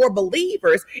challenges for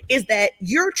believers is that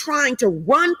you're trying to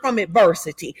run from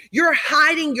adversity. You're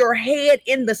hiding your head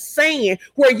in the sand,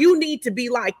 where you need to be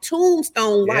like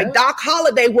Tombstone, like Doc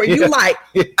Holliday, where you like,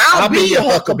 I'll be a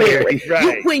huckleberry.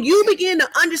 Right. When you begin to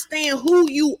understand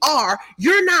who you are,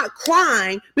 you're not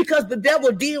crying because the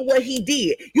devil did what he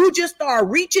did. You just start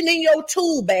reaching in your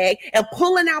tool bag and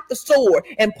pulling out the sword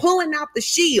and pulling out the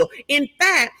shield. In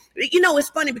fact, it's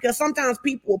funny because sometimes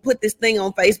people will put this thing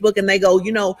on Facebook and they go,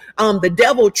 the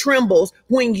devil trembles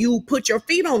when you put your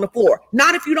feet on the floor.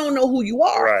 Not if you don't know who you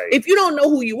are. Right. If you don't know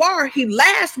who you are, he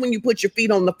laughs when you put your feet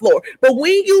on the floor. But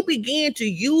when you begin to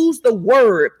use the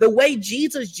word the way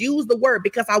Jesus used the word,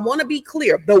 because I want to be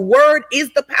clear, the word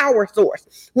is the power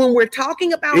source. When we're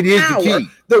talking about power,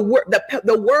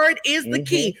 the word is the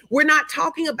key. We're not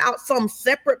talking about some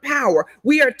separate power.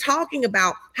 We are talking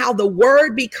about how the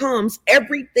word becomes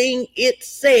everything it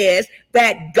says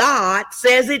that God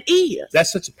says it is.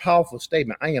 That's such a powerful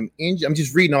statement. I'm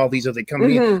just reading all these other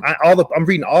coming in. I'm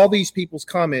reading all these people's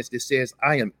comments that says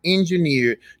I am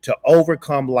engineered to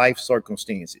overcome life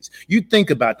circumstances. You think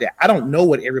about that. I don't know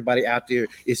what everybody out there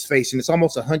is facing. It's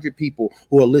almost 100 people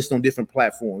who are listed on different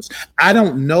platforms. I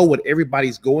don't know what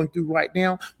everybody's going through right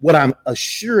now. What I'm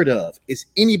assured of is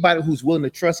anybody who's willing to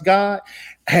trust God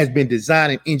has been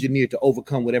designed and engineered to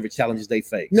overcome whatever challenges they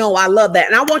face. No, I love that.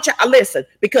 And I want you to listen,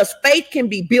 because faith can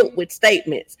be built with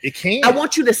statements. It can. I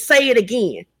want you to say it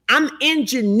again. I'm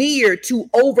engineered to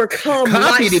overcome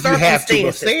life circumstances. If you have to,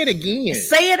 but say it again.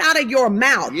 Say it out of your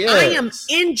mouth. Yes. I am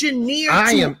engineered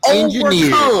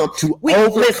to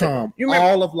overcome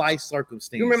all of life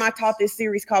circumstances. You remember I taught this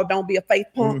series called Don't Be a Faith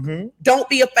Punk? Don't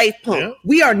be a faith punk. Yeah.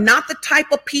 We are not the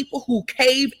type of people who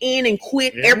cave in and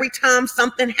quit every time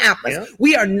something happens. Yeah.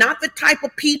 We are not the type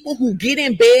of people who get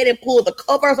in bed and pull the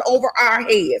covers over our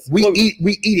heads. We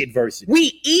eat adversity.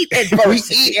 We eat adversity.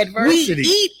 We eat adversity. We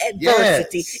eat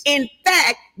adversity. Yes. In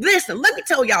fact, listen, let me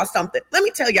tell y'all something. Let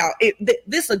me tell y'all,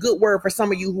 this is a good word for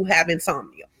some of you who have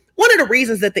insomnia. One of the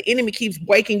reasons that the enemy keeps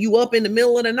waking you up in the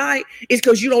middle of the night is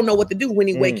because you don't know what to do when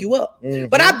he wake you up.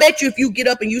 But I bet you if you get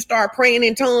up and you start praying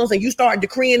in tongues and you start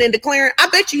decreeing and declaring, I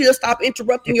bet you he'll stop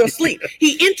interrupting your sleep.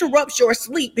 He interrupts your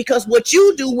sleep because what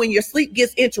you do when your sleep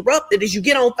gets interrupted is you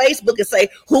get on Facebook and say,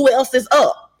 who else is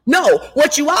up? No,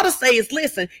 what you ought to say is,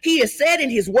 listen, he has said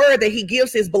in his word that he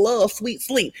gives his beloved sweet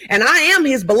sleep. And I am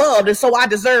his beloved, and so I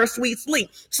deserve sweet sleep.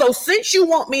 So since you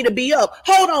want me to be up,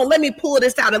 hold on, let me pull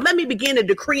this out and let me begin to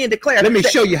decree and declare. Let me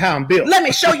show you how I'm built. Let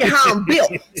me show you how I'm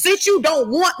built. Since you don't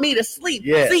want me to sleep,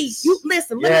 see, you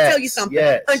listen, let me tell you something.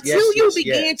 Until you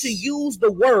begin to use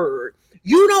the word,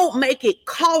 you don't make it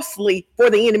costly for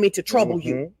the enemy to trouble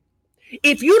you.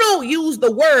 If you don't use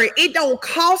the word, it don't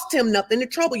cost him nothing to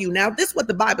trouble you. Now, this is what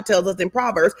the Bible tells us in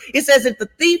Proverbs. It says, if the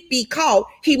thief be caught,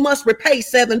 he must repay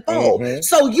sevenfold.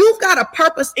 So you've got a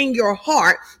purpose in your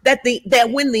heart that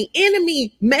when the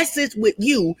enemy messes with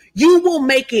you, you will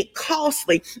make it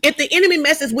costly. If the enemy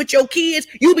messes with your kids,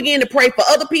 you begin to pray for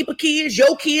other people's kids,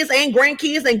 your kids and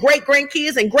grandkids and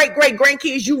great-grandkids and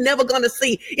great-great-grandkids you never gonna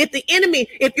see.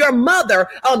 If your mother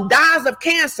dies of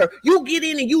cancer, you get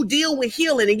in and you deal with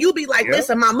healing and you be like,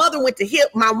 listen, my mother went to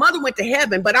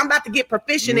heaven, but I'm about to get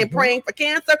proficient in praying for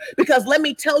cancer because let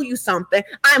me tell you something.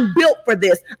 I'm built for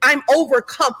this. I'm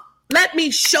overcome. Let me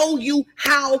show you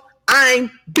how I'm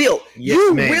built.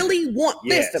 Really want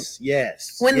this.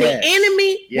 When the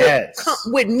enemy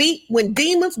when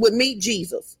demons would meet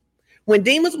Jesus,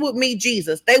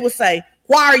 they would say,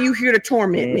 why are you here to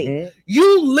torment me?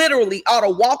 You literally ought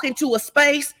to walk into a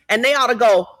space and they ought to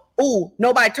go, oh,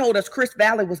 nobody told us Chris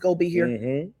Valley was going to be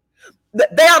here.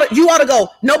 You ought to go.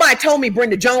 Nobody told me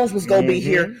Brenda Jones was gonna be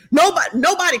here.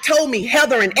 Nobody told me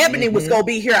Heather and Ebony was gonna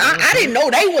be here. I didn't know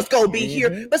they was gonna be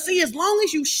here. But see, as long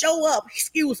as you show up,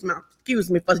 excuse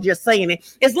me for just saying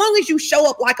it, as long as you show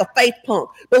up like a faith punk,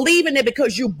 believing it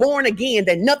because you're born again,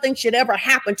 that nothing should ever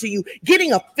happen to you,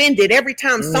 getting offended every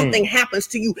time something happens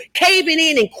to you, caving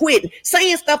in and quitting,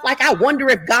 saying stuff like, I wonder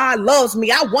if God loves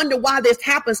me. I wonder why this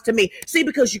happens to me. See,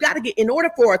 because you got to get, in order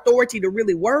for authority to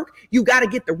really work, you got to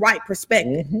get the right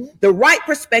perspective. The right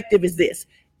perspective is this.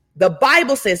 The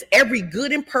Bible says every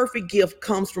good and perfect gift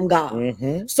comes from God.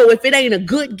 So if it ain't a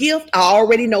good gift, I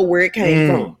already know where it came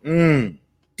from.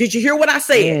 Did you hear what I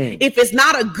said? If it's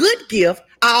not a good gift,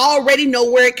 I already know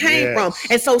where it came from.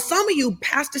 And so some of you,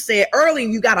 Pastor said earlier,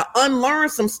 you got to unlearn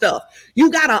some stuff.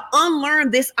 You got to unlearn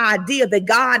this idea that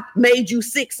God made you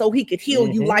sick so he could heal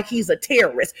you like he's a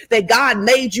terrorist, that God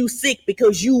made you sick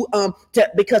because you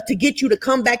to get you to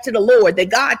come back to the Lord,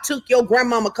 that God took your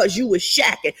grandmama because you was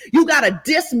shacking. You got to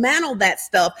dismantle that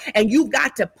stuff, and you've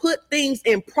got to put things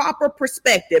in proper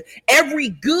perspective. Every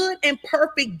good and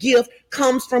perfect gift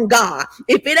comes from God.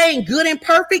 If it ain't good and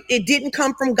perfect, it didn't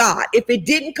come from God. If it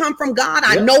didn't come from God,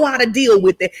 I know how to deal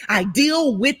with it. I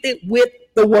deal with it with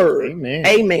the word. Amen.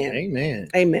 Amen. Amen.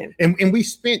 Amen. And we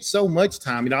spent so much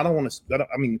time, I don't want to,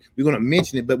 I mean, we're going to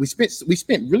mention it, but we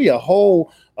spent really a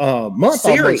whole month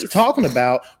almost talking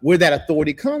about where that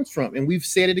authority comes from. And we've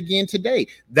said it again today.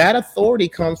 That authority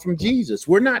comes from Jesus.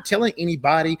 We're not telling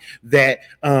anybody that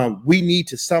we need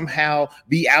to somehow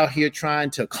be out here trying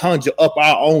to conjure up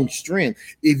our own strength.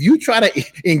 If you try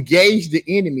to engage the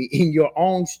enemy in your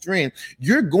own strength,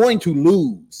 you're going to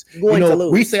lose.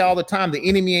 We say all the time, the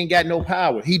enemy ain't got no power.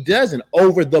 He doesn't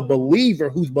over the believer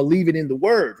who's believing in the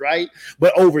word, right?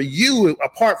 But over you,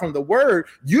 apart from the word,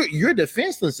 you're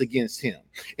defenseless against him.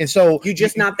 And so you're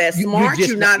just not that smart.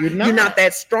 You're not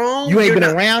that strong. You ain't been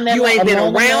around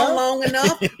long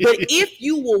enough. But if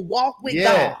you will walk with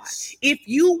God, if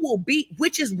you will be,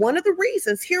 which is one of the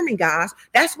reasons, hear me, guys,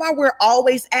 that's why we're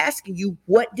always asking you,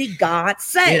 what did God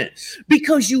say?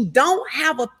 Because you don't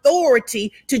have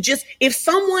authority to just, if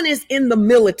someone is in the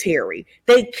military,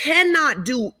 they cannot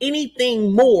do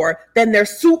anything more than their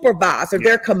supervisor,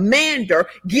 their commander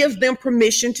gives them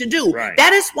permission to do.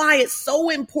 That is why it's so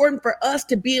important for us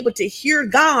to be able to hear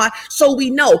God, so we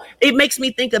know. It makes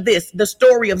me think of the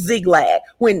story of Ziklag,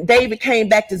 when David came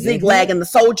back to Ziklag and the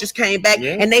soldiers came back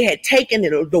and they had taken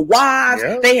the wives,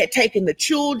 they had taken the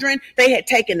children, they had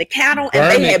taken the cattle,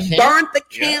 and they had burned the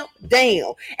camp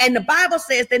down. And the Bible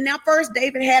says that now first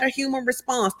David had a human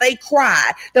response. They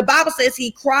cried. The Bible says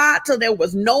he cried till there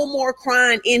was no more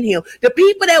crying in him. The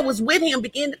people that was with him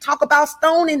began to talk about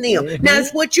stoning them. Now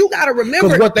it's what you got to remember.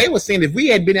 Because what they were saying, if we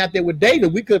had been out there with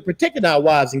David, we could have protected our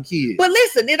wives and kids. But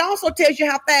listen, it also tells you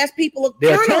how fast people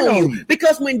turn on you.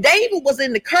 Because when David was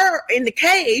in the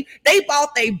cave, they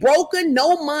bought they broken,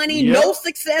 no money, no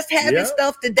success having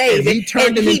stuff to David. And he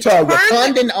turned them into a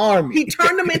Wakandan army. He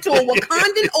turned them into a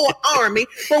Wakandan army.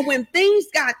 But when things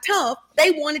got tough,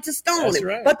 they wanted to stone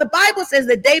him. But the Bible says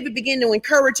that David began to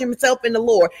encourage himself in the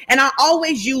Lord. And I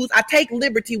take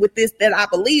liberty with this, that I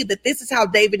believe that this is how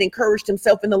David encouraged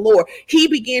himself in the Lord. He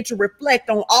began to reflect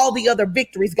on all the other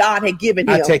victories God had given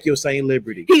him. I take your same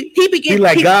liberty. He began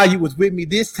to God, you was with me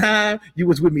this time. You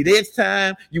was with me this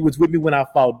time. You was with me when I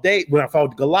fought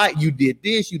Goliath. You did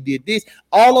this. You did this.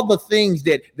 All of the things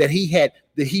that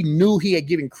he knew he had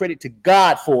given credit to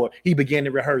God for, he began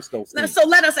to rehearse those things. So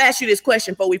let us ask you this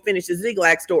question before we finish the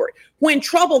Ziklag story. When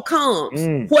trouble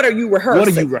comes, what are you rehearsing? What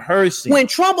are you rehearsing? When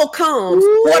trouble comes,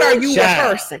 what are you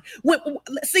rehearsing?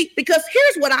 Because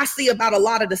here's what I see about a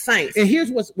lot of the saints. And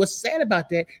here's what's sad about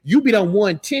that. You be done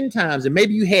won 10 times and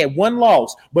maybe you had one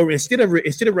loss, but instead of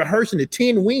rehearsing the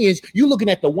 10 wins, you looking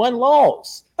at the one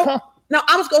loss. Now,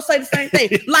 I was going to say the same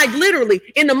thing. Like literally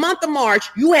in the month of March,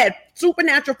 you had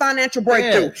supernatural financial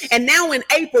breakthrough. And now in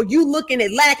April, you looking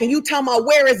at lack and you talking about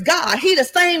where is God? He the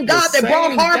same God that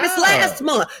brought harvest last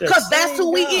month, because that's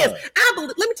who he is.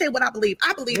 Let me tell you what I believe.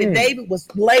 I believe that David was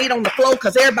laid on the floor,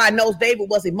 because everybody knows David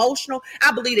was emotional.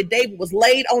 I believe that David was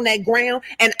laid on that ground,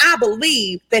 and I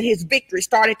believe that his victory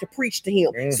started to preach to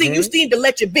him. See, you need to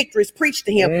let your victories preach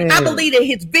to him. I believe that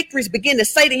his victories begin to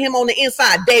say to him on the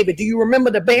inside, David, do you remember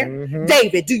the bear?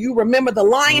 David, do you remember the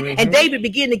lion? And David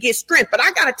began to get strength. But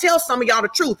I got to tell some of y'all the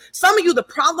truth. Some of you, the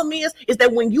problem is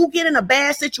that when you get in a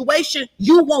bad situation,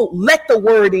 you won't let the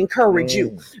word encourage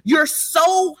you. You're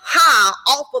so high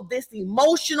off of this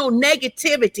emotional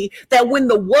negativity that when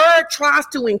the word tries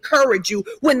to encourage you,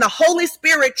 when the Holy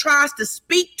Spirit tries to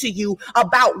speak to you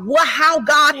about how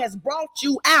God has brought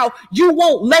you out, you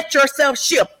won't let yourself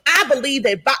shift. I believe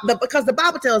that because the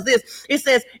Bible tells this, it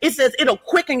says it'll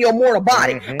quicken your mortal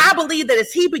body. I believe that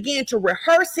as he began to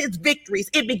rehearse his victories,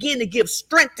 it began to give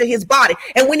strength to his body.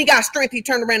 And when he got strength, he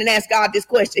turned around and asked God this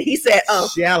question. He said,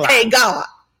 hey, God,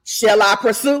 shall I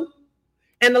pursue?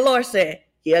 And the Lord said,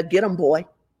 yeah, get him, boy.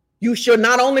 You shall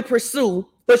not only pursue,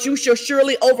 but you shall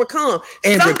surely overcome.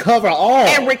 And recover all.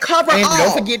 And recover all.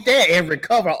 Don't forget that. And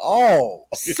recover all.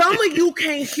 Some of you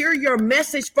can't hear your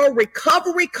message for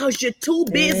recovery because you're too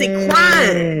busy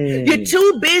crying. You're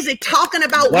too busy talking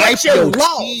about what you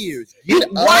lost. You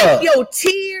wipe your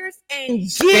tears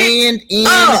and stand in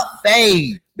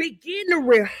faith. Begin to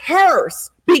rehearse.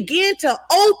 Begin to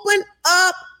open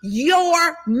up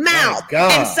your mouth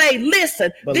and say,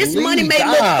 listen, this money may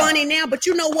look funny now, but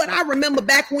you know what? I remember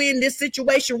back when this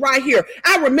situation right here.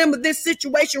 I remember this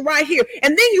situation right here.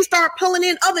 And then you start pulling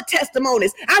in other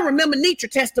testimonies. I remember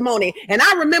Nitra testimony, and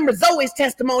I remember Zoe's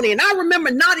testimony, and I remember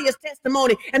Nadia's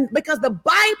testimony. And because the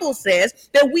Bible says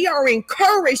that we are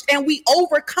encouraged and we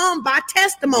overcome by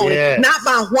testimony, not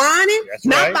by whining,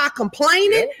 not by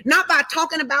complaining, not by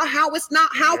talking about how it's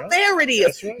not, how fair it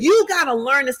is. You got to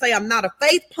learn to say, I'm not a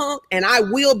faith punk, and I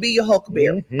will be your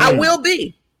huckleberry. I will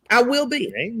be.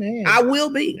 Amen. I will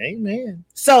be. Amen.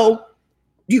 So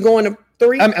you going to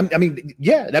 3?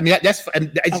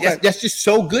 That's just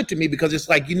so good to me, because it's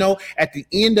like, at the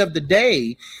end of the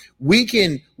day, we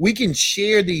can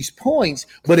share these points,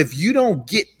 but if you don't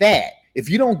get that, if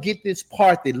you don't get this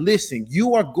part, that listen,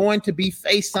 you are going to be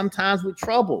faced sometimes with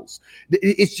troubles.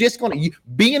 It's just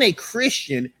being a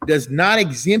Christian does not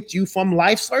exempt you from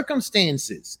life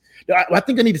circumstances. I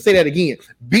think I need to say that again.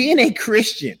 Being a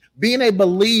Christian, being a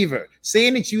believer,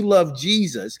 saying that you love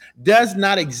Jesus does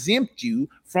not exempt you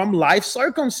from life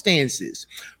circumstances.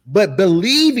 But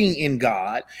believing in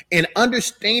God and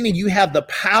understanding you have the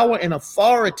power and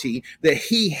authority that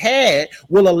he had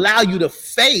will allow you to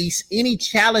face any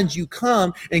challenge you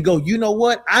come and go, you know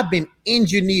what? I've been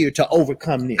engineered to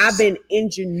overcome this. I've been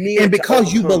engineered. And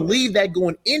because you believe that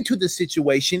going into the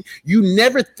situation, you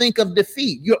never think of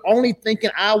defeat. You're only thinking,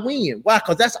 I win. Why?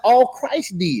 Because that's all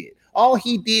Christ did. All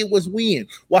he did was win.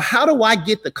 Well, how do I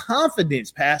get the confidence,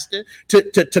 Pastor, to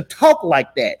talk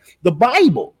like that? The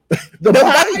Bible. The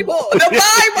Bible.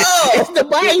 It's the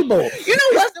Bible. You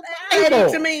know what's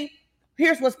fascinating to me?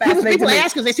 Here's what's fascinating. People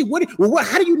ask us, they say,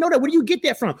 how do you know that? Where do you get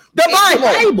that from? The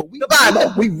Bible. The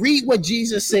Bible. We read what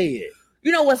Jesus said.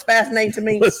 You know what's fascinating to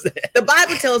me? What's that? The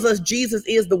Bible tells us Jesus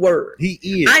is the Word. He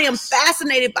is. I am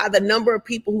fascinated by the number of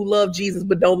people who love Jesus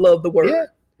but don't love the Word. Yeah.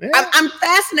 I'm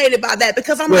fascinated by that,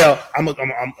 because I'm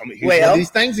these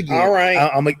things again. All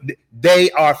right. They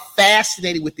are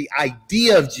fascinated with the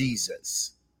idea of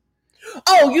Jesus.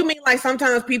 Oh, you mean like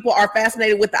sometimes people are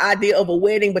fascinated with the idea of a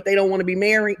wedding, but they don't want to be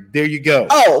married? There you go.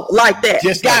 Oh, like that.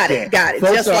 Just got like it. that. Got it.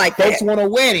 Folks just like that. Folks want a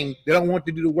wedding. They don't want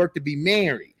to do the work to be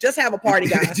married. Just have a party,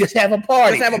 guys. Just have a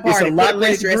party. Just have a party. It's a lot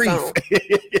less grief.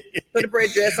 Put a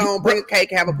red dress on, bring a cake,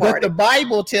 have a party. But the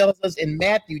Bible tells us in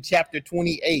Matthew chapter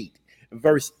 28,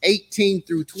 verse 18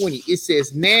 through 20, it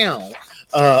says, now,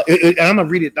 and I'm going to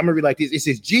read it. I'm going to read like this. It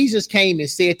says, Jesus came and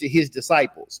said to his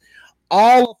disciples,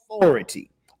 all authority,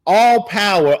 all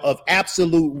power of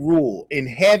absolute rule in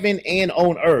heaven and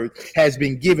on earth has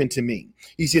been given to me.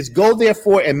 He says, go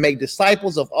therefore and make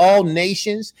disciples of all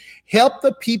nations. Help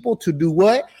the people to do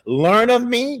what? Learn of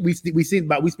me. We spent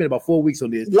about 4 weeks on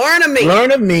this. Learn of me.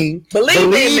 Learn of me.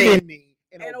 Believe in me.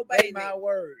 And obey my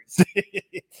words.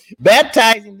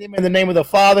 Baptizing them in the name of the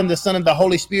Father and the Son and the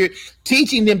Holy Spirit,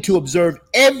 teaching them to observe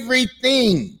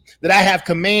everything that I have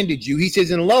commanded you. He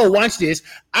says, and lo, watch this,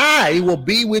 I will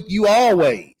be with you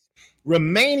always,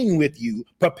 remaining with you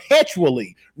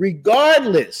perpetually,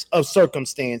 regardless of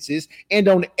circumstances, and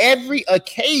on every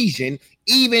occasion,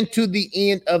 even to the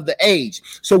end of the age.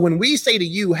 So when we say to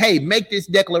you, hey, make this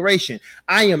declaration,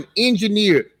 I am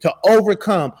engineered to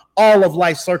overcome all of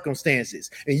life's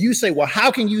circumstances. And you say, well, how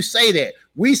can you say that?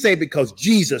 We say because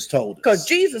Jesus told us. Because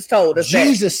Jesus told us.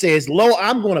 Jesus says, lo,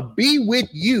 I'm going to be with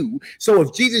you. So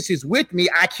if Jesus is with me,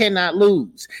 I cannot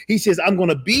lose. He says, I'm going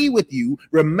to be with you,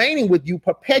 remaining with you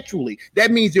perpetually.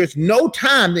 That means there's no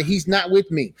time that he's not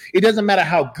with me. It doesn't matter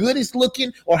how good it's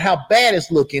looking or how bad it's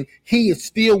looking. He is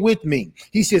still with me.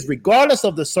 He says, regardless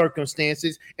of the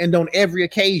circumstances and on every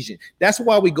occasion. That's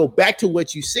why we go back to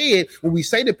what you said when we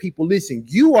say to people, listen,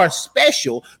 you are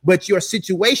special, but your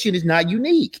situation is not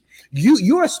unique.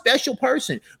 You're a special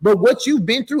person, but what you've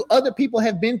been through, other people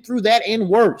have been through that and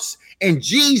worse. And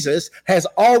Jesus has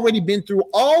already been through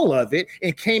all of it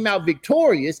and came out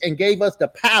victorious and gave us the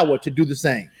power to do the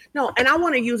same. No, and I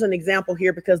want to use an example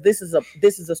here because this is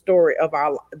a story of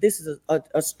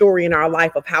a story in our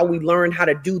life of how we learned how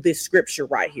to do this scripture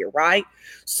right here, right?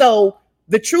 So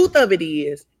the truth of it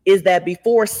is that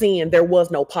before sin, there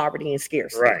was no poverty and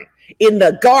scarcity. Right. In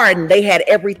the garden, they had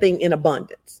everything in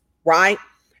abundance, right?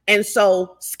 And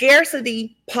so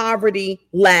scarcity, poverty,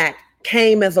 lack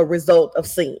came as a result of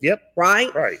sin. Yep.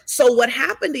 Right. Right. So what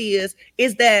happened is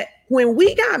that when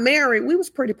we got married, we was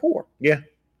pretty poor. Yeah.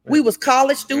 We was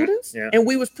college students and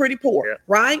we was pretty poor,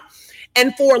 right?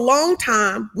 And for a long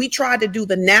time, we tried to do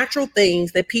the natural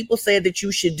things that people said that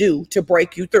you should do to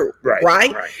break you through,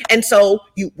 right? And so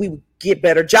we would get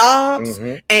better jobs,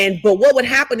 but what would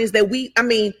happen is that we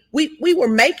were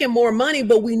making more money,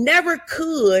 but we never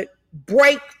could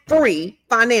break free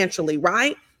financially,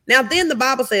 right? Now, then the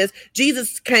Bible says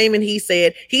Jesus came and he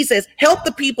says, help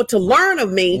the people to learn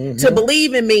of me, to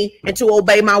believe in me, and to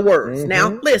obey my words.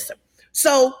 Now, listen.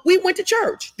 So we went to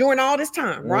church during all this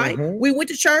time, right? We went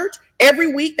to church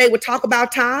every week. They would talk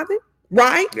about tithing,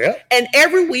 right? Yeah. And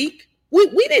every week we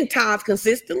didn't tithe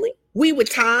consistently. We would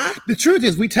tithe. The truth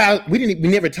is, we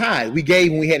never tithe. We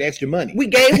gave when we had extra money. We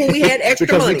gave when we had extra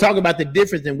because money. We talk about the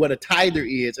difference in what a tither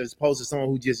is, as opposed to someone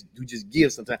who just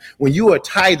gives sometimes. When you are a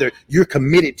tither, you're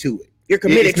committed to it. You're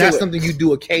committed to it. It's not something you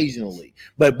do occasionally.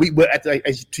 But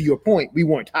to your point, we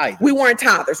weren't tithers. We weren't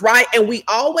tithers, right? And we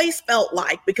always felt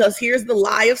like, because here's the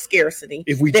lie of scarcity.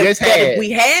 If we if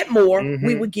we had more,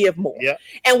 we would give more. Yep.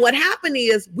 And what happened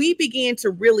is we began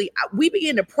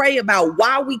to pray about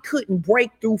why we couldn't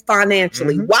break through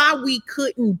financially, why we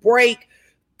couldn't break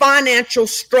financial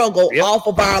struggle off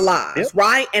of our lives,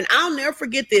 right? And I'll never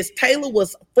forget this. Taylor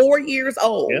was 4 years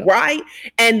old, right?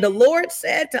 And the Lord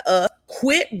said to us,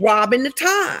 quit robbing the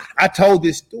tithe. I told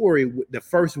this story the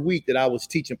first week that I was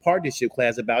teaching partnership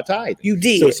class about tithing. You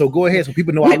did. So go ahead, so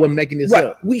people know I wasn't making this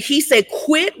up. He said,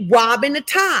 quit robbing the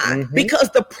tithe, because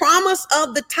the promise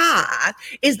of the tithe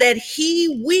is that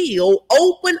he will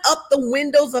open up the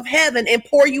windows of heaven and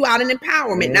pour you out an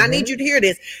empowerment. Now I need you to hear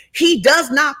this. He does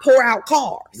not pour out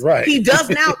cars. Right. He does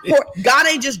not pour. God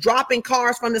ain't just dropping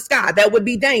cars from the sky. That would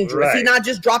be dangerous. Right. He's not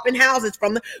just dropping houses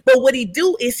but what he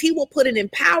do is he will put an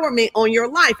empowerment on your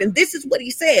life. And this is what he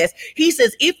says. He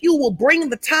says, if you will bring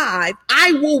the tithe,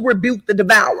 I will rebuke the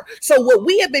devourer. So what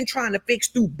we have been trying to fix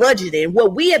through budgeting,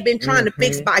 what we have been trying to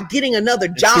fix by getting another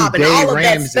job and all of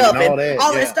that stuff and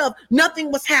all that stuff,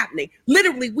 nothing was happening.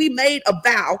 Literally, we made a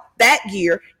vow that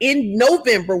year in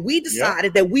November. We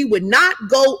decided that we would not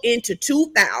go into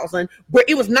 2000, where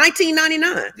it was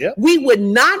 1999. We would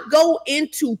not go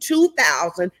into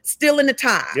 2000 still in the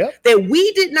tithe. That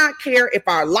we did not care if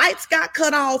our lights got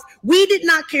cut off. We did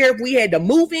not care if we had to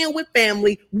move in with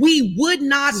family. We would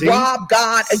not rob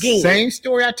God again. Same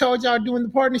story I told y'all during the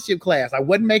partnership class. I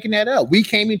wasn't making that up. We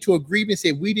came into agreement and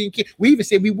said we didn't care. We even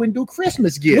said we wouldn't do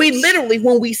Christmas gifts. We literally,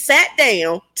 when we sat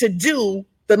down to do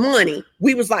the money,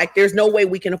 we was like, there's no way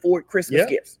we can afford Christmas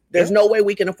gifts. There's no way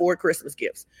we can afford Christmas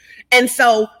gifts. And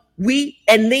so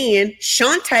and then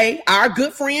Shantae, our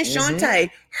good friend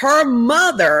Shantae, her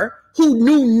mother, who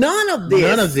knew none of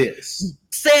this,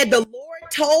 said the Lord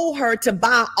told her to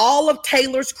buy all of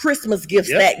Taylor's Christmas gifts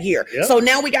that year. So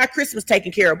now we got Christmas taken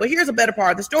care of. But here's a better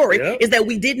part of the story is that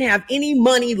we didn't have any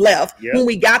money left when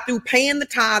we got through paying the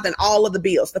tithe and all of the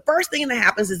bills. The first thing that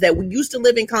happens is that we used to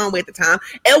live in Conway at the time.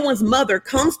 Elwin's mother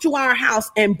comes to our house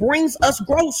and brings us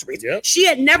groceries. She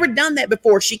had never done that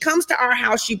before. She comes to our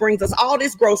house. She brings us all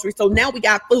this groceries. So now we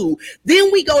got food.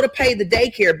 Then we go to pay the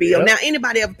daycare bill. Now,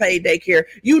 anybody ever paid daycare?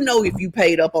 You know if you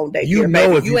paid up on daycare. You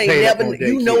know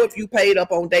if you paid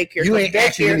up on daycare. You ain't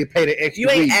accidentally paid an extra week. You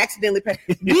ain't accidentally paid.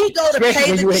 We go to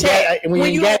pay the check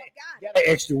when you got an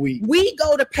extra week. We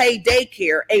go to pay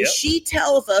daycare, and she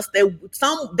tells us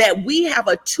that we have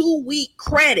a 2-week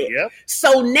credit.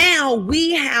 So now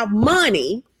we have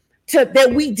money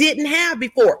that we didn't have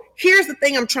before. Here's the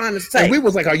thing I'm trying to say. And we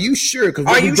was like, are you sure? Because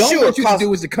what we don't want you to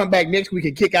do is to come back next week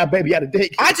and kick our baby out of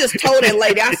daycare. I just told that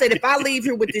lady, I said, if I leave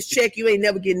here with this check, you ain't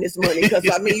never getting this money. Because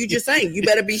you just ain't. You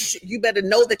better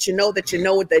know that you know that you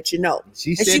know that you know.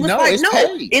 She said,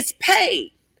 paid. It's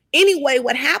paid. Anyway,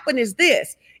 what happened is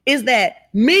that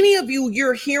many of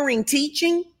you're hearing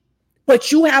teaching, but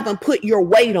you haven't put your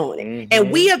weight on it.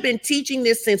 And we have been teaching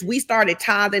this since we started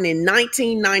tithing in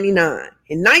 1999.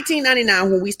 In 1999,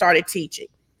 when we started teaching,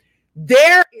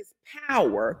 there is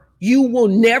power you will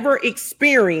never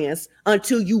experience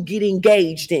until you get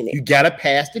engaged in it. You got to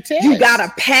pass the test. You got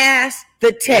to pass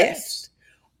the test.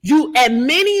 And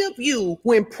many of you,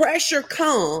 when pressure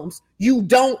comes, you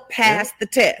don't pass the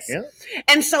test. Yeah.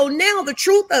 And so now the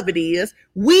truth of it is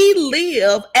we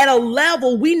live at a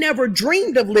level we never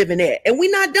dreamed of living at. And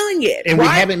we're not done yet. And right?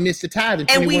 we haven't missed a tithe in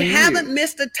 21 years. And we haven't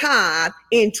missed a tithe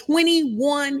in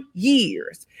 21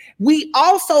 years. We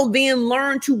also then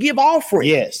learn to give offerings.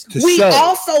 Yes. We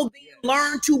also then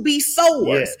learn to be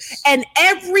sowers. Yes. And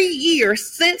every year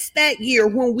since that year,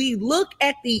 when we look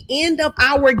at the end of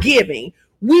our giving,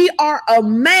 we are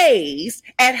amazed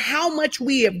at how much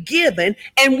we have given.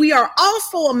 And we are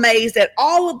also amazed at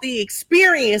all of the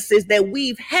experiences that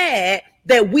we've had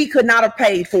that we could not have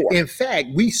paid for. In fact,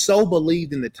 we so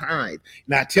believed in the tithe.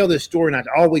 And I tell this story, and I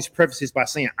always preface this by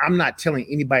saying, I'm not telling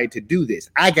anybody to do this.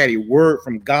 I got a word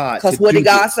from God. Because what did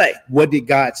God say? What did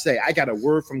God say? I got a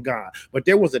word from God. But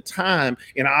there was a time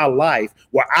in our life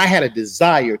where I had a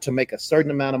desire to make a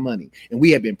certain amount of money. And we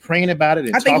had been praying about it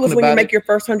and talking about it. I think it was when you make your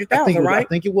first 100,000, right? I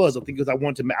think it was. I think it was. I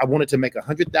wanted to make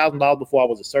 $100,000 before I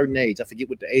was a certain age. I forget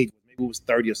what the age was. Maybe it was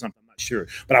 30 or something. I'm not sure.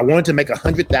 But I wanted to make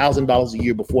 $100,000 a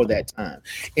year before that time.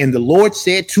 And the Lord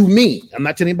said to me, I'm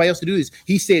not telling anybody else to do this.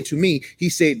 He said to me, he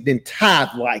said, then tithe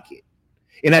like it.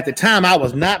 And at the time I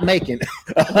was not making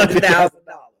 $100,000,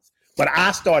 but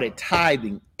I started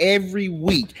tithing every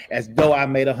week as though I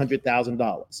made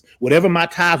 $100,000. Whatever my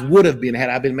tithes would have been had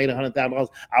I been made $100,000,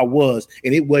 I was.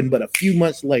 And it wasn't but a few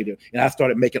months later, and I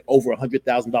started making over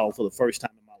 $100,000 for the first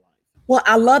time in my life. Well,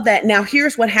 I love that. Now,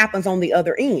 here's what happens on the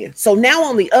other end. So now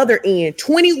on the other end,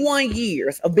 21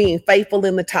 years of being faithful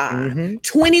in the tithe,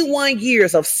 21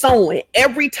 years of sowing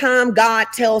every time God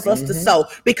tells us to sow,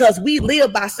 because we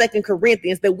live by 2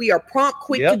 Corinthians that we are prompt,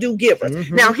 quick to do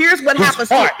givers. Now, here's what happens.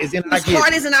 Heart is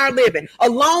in our living.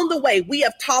 Along the way, we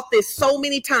have taught this so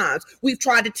many times. We've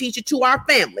tried to teach it to our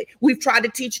family. We've tried to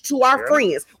teach it to our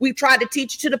friends. We've tried to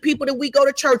teach it to the people that we go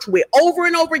to church with. Over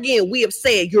and over again, we have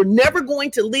said, you're never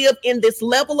going to live in this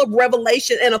level of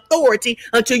revelation and authority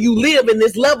until you live in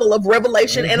this level of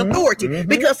revelation and authority.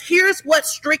 Because here's what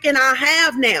Strick and I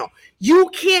have now. You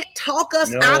can't talk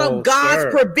us out of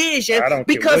God's provision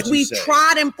because we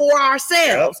tried him for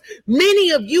ourselves.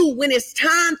 Many of you, when it's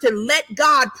time to let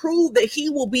God prove that he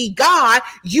will be God,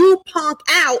 you punk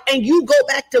out and you go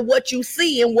back to what you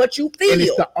see and what you feel. And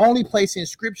it's the only place in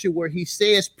scripture where he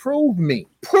says, prove me.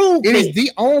 Prove me. It is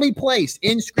the only place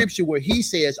in scripture where he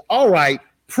says, all right,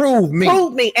 prove me.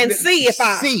 Prove me and see if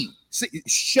I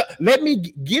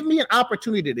give me an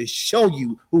opportunity to show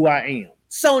you who I am.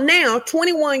 So now,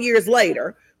 21 years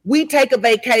later, we take a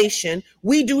vacation,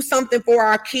 we do something for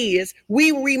our kids,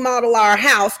 we remodel our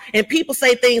house, and people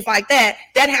say things like that.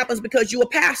 That happens because you're a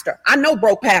pastor. I know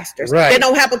broke pastors. That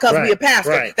don't happen because we're a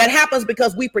pastor. That happens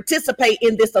because we participate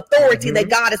in this authority that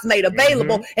God has made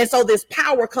available. And so this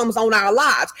power comes on our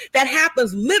lives. That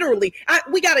happens literally.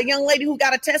 We got a young lady who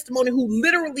got a testimony who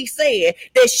literally said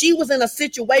that she was in a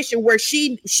situation where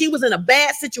she was in a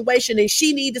bad situation and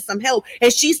she needed some help.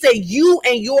 And she said, you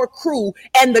and your crew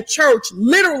and the church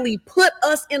literally put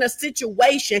us in a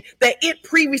situation that it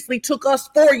previously took us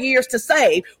 4 years to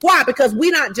save. Why? Because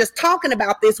we're not just talking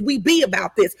about this, we be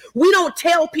about this. We don't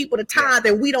tell people to tithe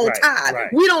and we don't tithe.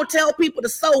 We don't tell people to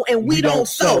sow and we don't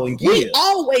sow. We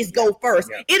always go first.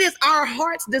 It is our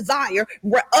heart's desire,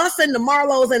 where us and the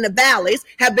Marlows and the Valleys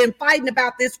have been fighting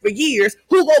about this for years,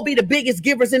 who will be the biggest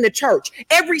givers in the church.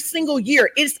 Every single year,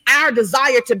 it's our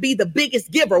desire to be the biggest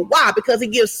giver. Why? Because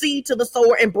it gives seed to the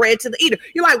sower and bread to the eater.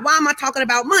 You're like, why am I talking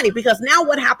about money? Because now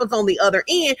what happens on the other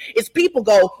end is people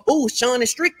go, oh, Sean and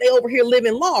Strick, they over here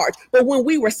living large. But when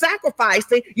we were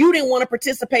sacrificing, you didn't want to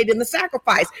participate in the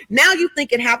sacrifice. Now you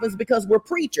think it happens because we're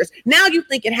preachers. Now you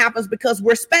think it happens because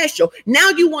we're special. Now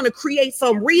you want to create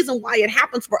some reason why it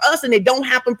happens for us and it don't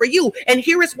happen for you. And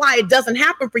here is why it doesn't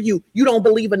happen for you. You don't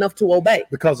believe enough to obey.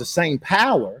 Because the same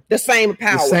power, the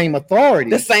same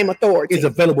authority is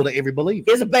available to every believer.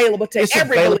 It's available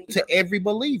to every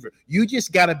believer. You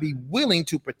just got to be willing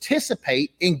to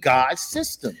participate in God's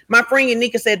system. My friend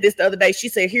Yanika said this the other day. She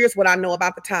said, here's what I know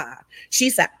about the tithe. She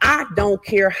said, I don't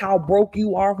care how broke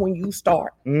you are when you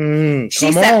start.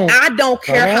 She said, I don't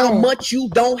care how much you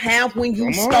don't have when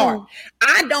you start.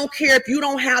 I don't care if you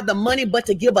don't have the money but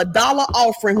to give $1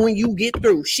 offering when you get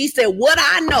through. She said, what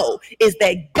I know is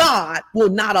that God will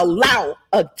not allow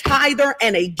a tither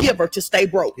and a giver to stay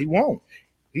broke. He won't.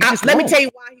 Let me tell you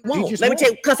why he won't. Let me tell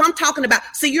you, because I'm talking about,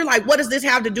 see, you're like, what does this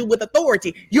have to do with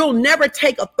authority? You'll never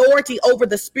take authority over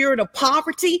the spirit of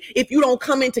poverty if you don't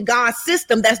come into God's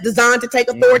system that's designed to take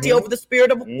authority over the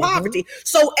spirit of poverty.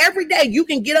 So every day you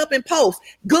can get up and post,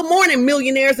 good morning,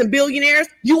 millionaires and billionaires.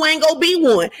 You ain't gonna be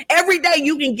one. Every day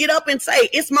you can get up and say,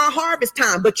 it's my harvest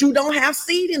time, but you don't have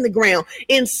seed in the ground.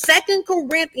 In 2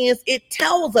 Corinthians, it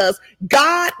tells us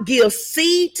God gives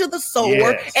seed to the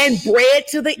sower and bread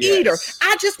to the eater.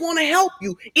 I just want to help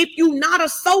you. If you're not a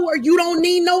sower, you don't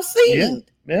need no seed.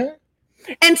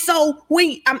 And so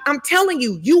I'm telling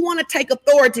you, you want to take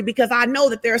authority, because I know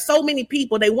that there are so many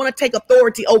people, they want to take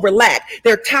authority over lack.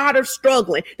 They're tired of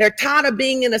struggling. They're tired of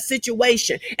being in a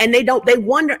situation, and they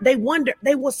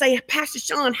will say, Pastor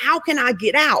Sean, how can I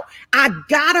get out? I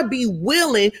gotta be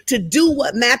willing to do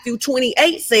what Matthew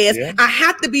 28 says. I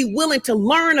have to be willing to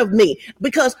learn of me,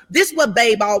 because this is what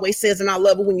Babe always says. And I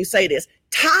love it when you say this: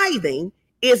 tithing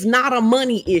is not a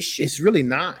money issue. It's really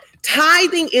not.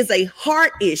 Tithing is a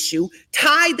heart issue.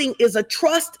 Tithing is a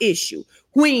trust issue.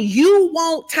 When you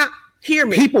won't hear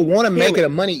me. People want to make it a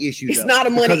money issue. It's not a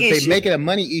money issue. If they make it a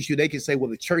money issue, they can say, well,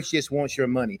 the church just wants your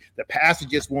money. The pastor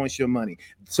just wants your money.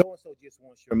 So-and-so just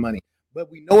wants your money. But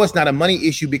we know it's not a money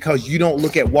issue because you don't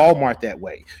look at Walmart that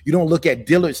way. You don't look at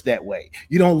Dillard's that way.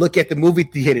 You don't look at the movie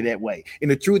theater that way.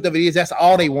 And the truth of it is, that's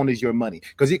all they want is your money,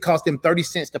 because it costs them 30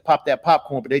 cents to pop that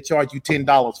popcorn, but they charge you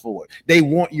 $10 for it. They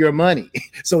want your money.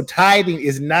 So tithing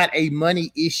is not a money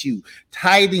issue.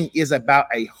 Tithing is about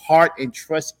a heart and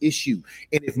trust issue.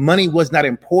 And if money was not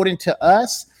important to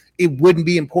us, it wouldn't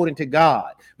be important to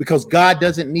God, because God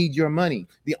doesn't need your money.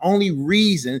 The only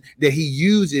reason that he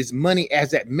uses money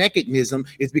as that mechanism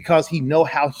is because he knows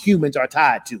how humans are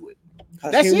tied to it.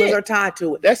 Humans are tied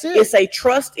to it. That's it. It's a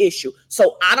trust issue.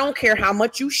 So I don't care how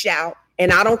much you shout,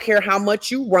 and I don't care how much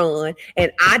you run,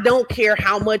 and I don't care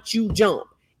how much you jump.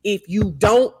 If you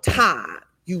don't tithe,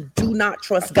 you do not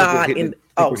trust God.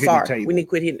 Sorry. We need to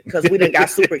quit hitting, because we done got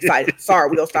super excited. Sorry,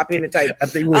 we're going to stop hitting the table. I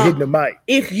think we're hitting the mic.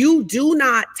 If you do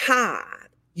not tithe,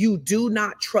 you do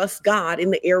not trust God in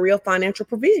the area of financial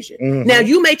provision. Now,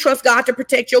 you may trust God to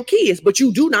protect your kids, but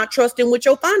you do not trust him with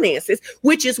your finances,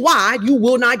 which is why you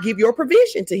will not give your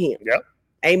provision to him.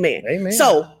 Amen.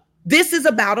 So this is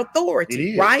about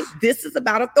authority, right? This is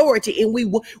about authority. And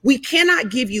we cannot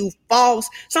give you false.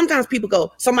 Sometimes people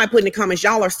go, somebody put in the comments,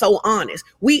 y'all are so honest.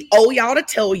 We owe y'all to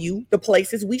tell you the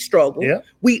places we struggle.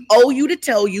 We owe you to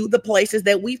tell you the places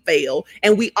that we fail.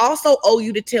 And we also owe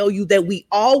you to tell you that we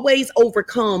always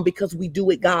overcome because we do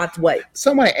it God's way.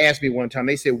 Somebody asked me one time,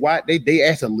 they said, why? They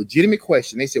asked a legitimate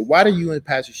question. They said, why do you and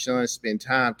Pastor Sean spend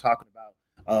time talking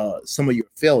about some of your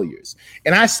failures?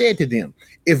 And I said to them,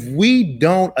 if we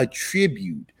don't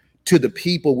attribute to the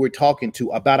people we're talking to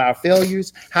about our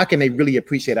failures, how can they really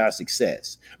appreciate our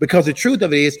success? Because the truth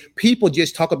of it is, people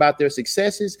just talk about their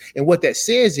successes, and what that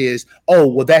says is, oh,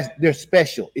 well, they're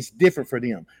special. It's different for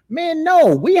them. Man,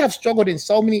 no, we have struggled in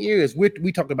so many areas.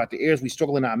 We talked about the areas we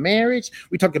struggle in our marriage.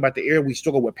 We talked about the area we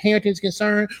struggle where parenting is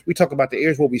concerned. We talk about the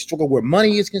areas where we struggle where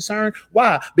money is concerned.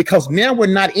 Why? Because now we're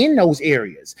not in those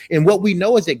areas. And what we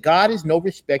know is that God is no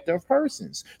respecter of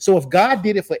persons. So if God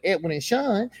did it for Edwin and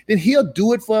Sean, then he'll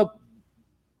do it for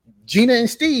Gina and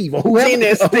Steve, or whoever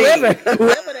they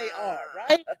are,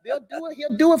 right?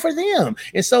 He'll do it for them.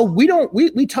 And so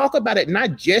we talk about it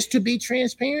not just to be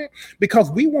transparent, because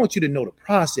we want you to know the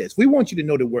process. We want you to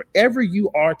know that wherever you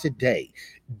are today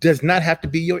does not have to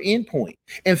be your end point.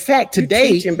 In fact,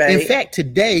 today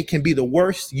can be the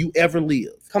worst you ever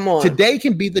live. Come on. Today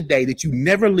can be the day that you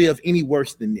never live any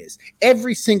worse than this.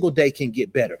 Every single day can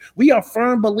get better. We are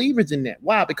firm believers in that.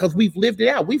 Why? Because we've lived it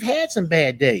out. We've had some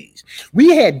bad days.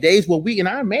 We had days where in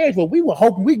our marriage, where we were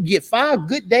hoping we could get 5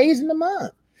 good days in the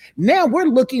month. Now we're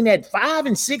looking at 5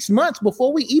 and 6 months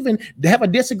before we even have a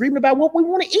disagreement about what we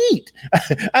want to eat.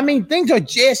 I mean, things are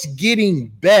just getting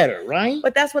better, right?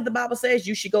 But that's what the Bible says.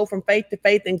 You should go from faith to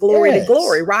faith and glory to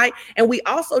glory, right? And we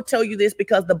also tell you this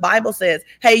because the Bible says,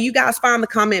 hey, you guys find the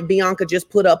comment Bianca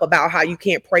just put up about how you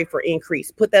can't pray for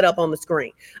increase. Put that up on the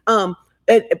screen.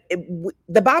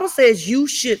 The Bible says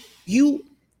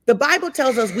the Bible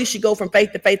tells us we should go from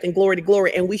faith to faith and glory to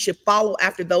glory, and we should follow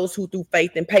after those who through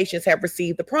faith and patience have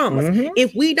received the promise.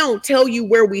 If we don't tell you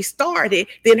where we started,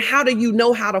 then how do you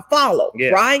know how to follow,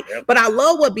 right? But I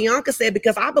love what Bianca said,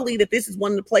 because I believe that this is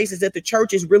one of the places that the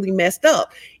church is really messed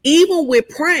up. Even with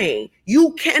praying,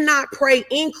 you cannot pray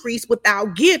increase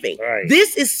without giving.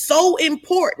 This is so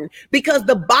important, because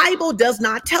the Bible does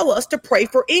not tell us to pray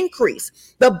for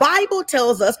increase. The Bible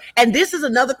tells us, and this is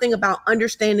another thing about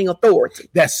understanding authority.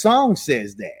 That song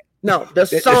says that. No, the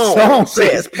song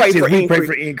says pray for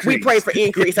increase. We pray for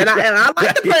increase. And I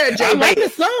like the prayer of Jabez. I like the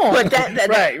song. But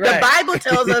the Bible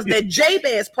tells us that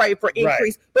Jabez prayed for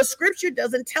increase, but scripture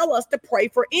doesn't tell us to pray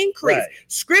for increase. Right.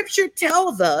 Scripture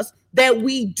tells us that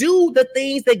we do the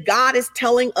things that God is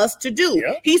telling us to do.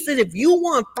 Yep. He said, if you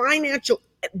want financial,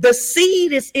 the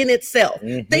seed is in itself.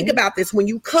 Mm-hmm. Think about this. When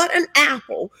you cut an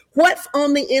apple, what's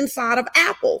on the inside of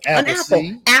apple? An apple.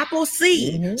 Seed. Apple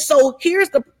seed. Mm-hmm. So here's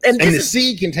the the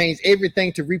seed contains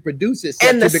everything to reproduce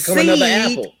itself to become another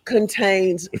apple.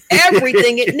 Contains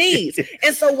everything it needs.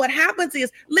 And so what happens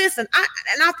is, listen,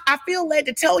 I feel led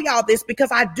to tell y'all this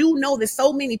because I do know that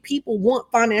so many people want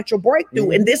financial breakthrough,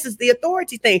 and this is the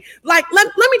authority thing. Like, let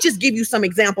me just give you some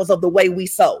examples of the way we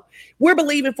sow. We're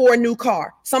believing for a new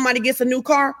car. Somebody gets a new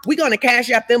car, we're going to cash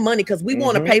out them money because we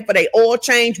want to pay for their oil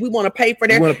change. We want to pay for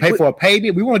their. We want to pay for a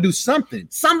payment. We want to do something.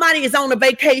 Somebody is on a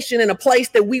vacation in a place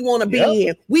that we want to be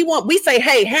in. We say,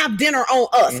 hey, have dinner on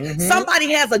us.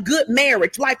 Somebody has a good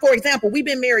marriage. Like, for example, we've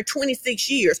been married 26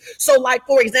 years. So, like,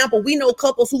 for example, we know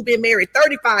couples who've been married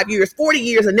 35 years, 40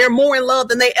 years, and they're more in love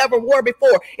than they ever were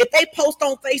before. If they post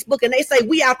on Facebook and they say,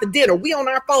 we out to dinner, we on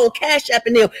our phone, cash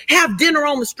apping them, have dinner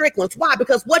on the Stricklands. Why?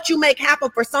 Because what you make happen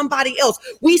for somebody else.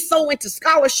 We sow into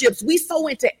scholarships. We sow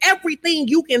into everything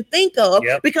you can think of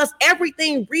because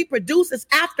everything reproduces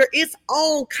after its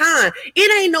own kind.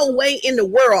 It ain't no way in the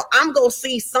world I'm going to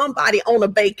see somebody on a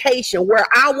vacation where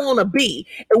I want to be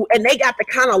and they got the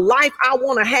kind of life I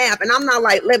want to have. And I'm not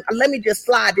like, let me just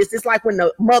slide this. It's like when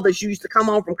the mothers used to come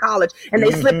home from college and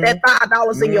they slipped that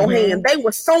 $5 in your hand. They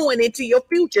were sowing into your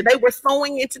future. They were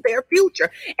sowing into their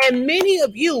future. And many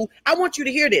of you, I want you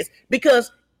to hear this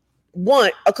because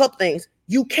a couple things.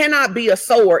 You cannot be a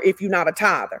sower if you're not a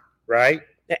tither. Right.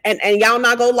 And y'all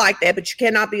not gonna like that, but you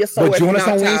cannot be a sower. But join us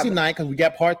on Wednesday night because we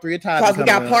got part 3 of tithing. Because we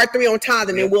got part 3 on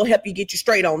tithing, and we'll help you get you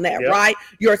straight on that, right?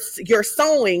 You're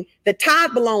sowing. The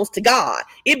tithe belongs to God.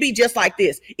 It'd be just like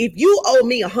this. If you owe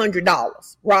me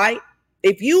 $100, right?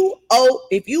 If you owe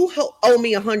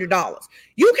me $100,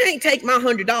 you can't take my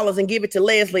 $100 and give it to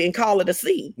Leslie and call it a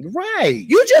seed. Right.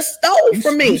 You just stole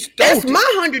from me. That's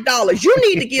my $100. You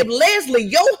need to give Leslie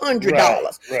your $100.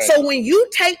 Right. So when you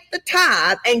take the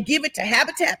tithe and give it to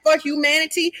Habitat for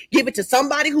Humanity, give it to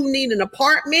somebody who need an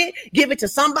apartment, give it to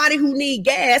somebody who need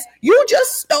gas, you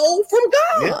just stole from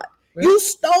God. Yeah. You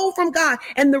stole from God.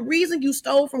 And the reason you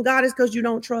stole from God is because you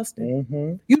don't trust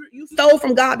him. You stole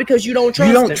from God because you don't trust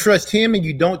him. You don't trust him and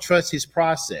you don't trust his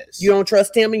process. You don't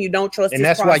trust him and you don't trust his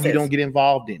process. And that's why you don't get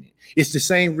involved in it. It's the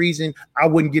same reason I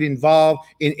wouldn't get involved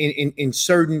in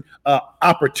certain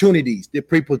opportunities that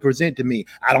people present to me.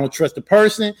 I don't trust the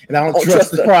person and I don't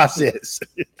trust the process.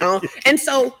 And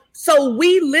so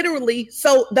we literally,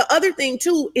 so the other thing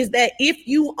too is that if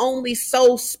you only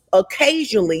sow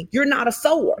occasionally, you're not a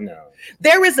sower. No.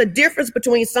 There is a difference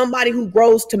between somebody who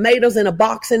grows tomatoes in a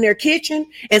box in their kitchen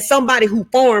and somebody who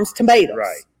farms tomatoes.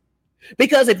 Right.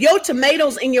 Because if your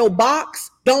tomatoes in your box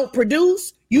don't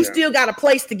produce, you still got a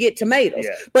place to get tomatoes.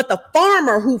 Yeah. But the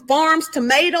farmer who farms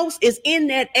tomatoes is in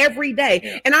that every day.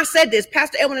 Yeah. And I said this,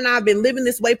 Pastor Edwin and I have been living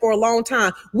this way for a long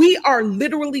time. We are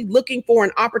literally looking for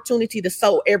an opportunity to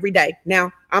sow every day.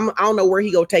 Now, I don't know where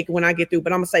he gonna take it when I get through,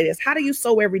 but I'm gonna say this. How do you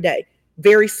sow every day?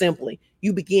 Very simply,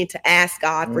 you begin to ask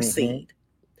God for seed.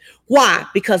 Why?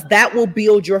 Because that will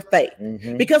build your faith.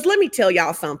 Because let me tell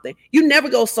y'all something. You never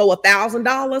go sow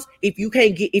 $1,000 if you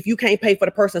can't pay for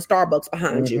the person Starbucks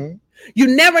behind you.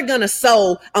 You're never gonna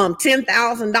sow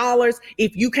 $10,000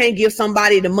 if you can't give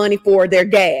somebody the money for their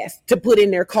gas to put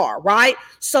in their car, right?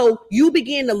 So you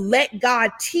begin to let God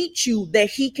teach you that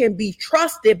he can be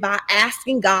trusted by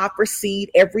asking God for seed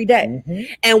every day.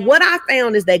 And what I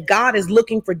found is that God is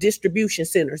looking for distribution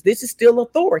centers. This is still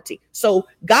authority. So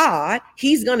God,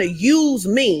 he's gonna use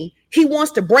me. He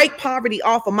wants to break poverty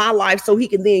off of my life so he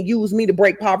can then use me to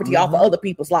break poverty off of other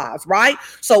people's lives, right?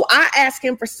 So I ask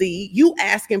him for seed. You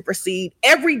ask him for seed.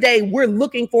 Every day we're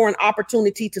looking for an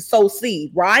opportunity to sow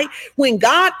seed, right? When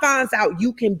God finds out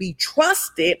you can be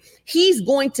trusted, he's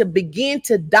going to begin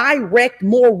to direct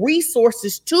more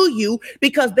resources to you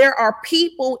because there are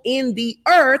people in the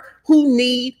earth who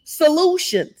need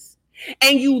solutions.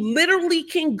 And you literally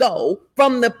can go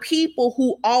from the people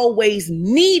who always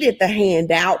needed the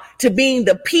handout to being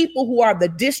the people who are the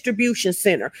distribution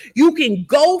center. You can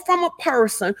go from a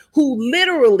person who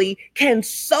literally can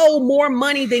sow more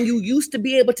money than you used to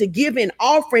be able to give in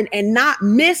offering and not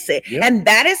miss it. And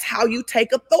that is how you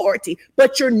take authority.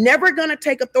 But you're never going to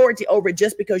take authority over it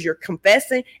just because you're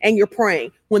confessing and you're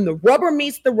praying. When the rubber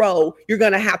meets the road, you're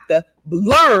going to have to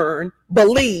learn,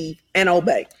 believe, and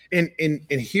obey. And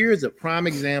here's a prime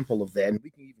example of that. And we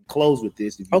can even close with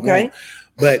this if you want.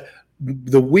 But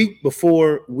the week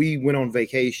before we went on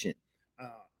vacation,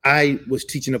 I was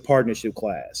teaching a partnership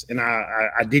class, and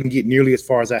I didn't get nearly as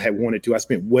far as I had wanted to. I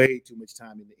spent way too much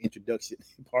time in the introduction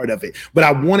part of it, but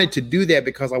I wanted to do that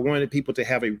because I wanted people to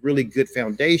have a really good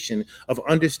foundation of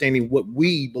understanding what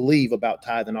we believe about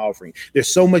tithe and offering.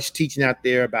 There's so much teaching out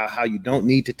there about how you don't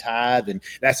need to tithe, and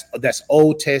that's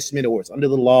Old Testament, or it's under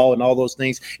the law and all those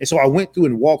things. And so I went through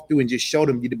and walked through and just showed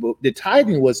them the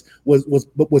tithing was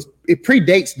it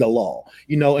predates the law,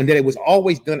 and that it was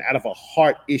always done out of a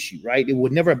heart issue, right? It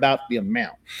was never about the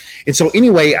amount. And so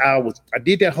anyway, I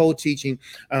did that whole teaching,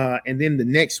 and then the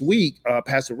next week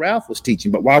Pastor Ralph was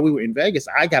teaching. But while we were in Vegas,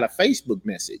 I got a Facebook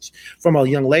message from a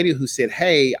young lady who said,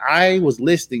 hey, I was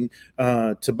listening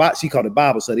she called it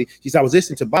Bible study. She said, I was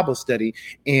listening to Bible study,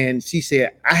 and she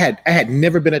said, I had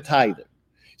never been a tither.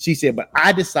 She said, but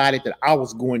I decided that I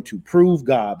was going to prove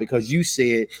God because you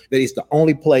said that it's the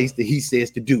only place that he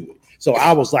says to do it. So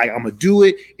I was like, I'm gonna do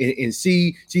it and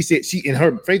see. She said, in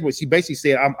her Facebook, she basically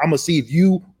said, I'm gonna see if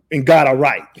you and God are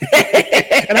right.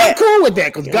 And I'm cool with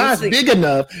that because God's big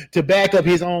enough to back up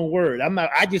his own word.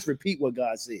 I just repeat what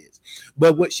God says.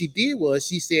 But what she did was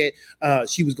she said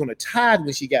she was gonna tithe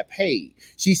when she got paid.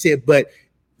 She said, but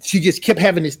she just kept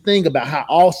having this thing about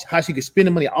how she could spend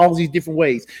the money all these different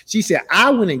ways. She said, I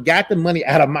went and got the money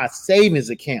out of my savings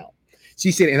account.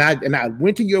 She said, and I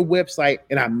went to your website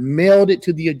and I mailed it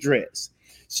to the address.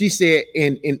 She said,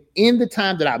 and in the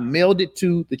time that I mailed it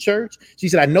to the church, she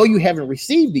said, I know you haven't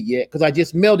received it yet because I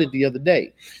just mailed it the other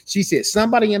day. She said,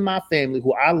 somebody in my family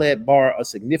who I let borrow a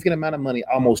significant amount of money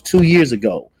almost 2 years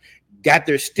ago got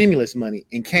their stimulus money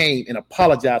and came and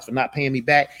apologized for not paying me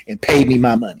back and paid me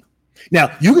my money.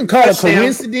 Now, you can call it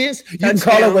coincidence, you can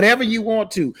call it whatever you want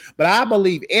to, but I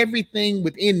believe everything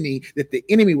within me that the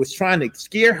enemy was trying to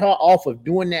scare her off of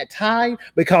doing that tithe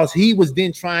because he was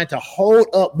then trying to hold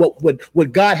up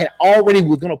what God had already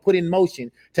was going to put in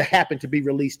motion to happen to be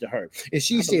released to her. And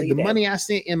she said, the money I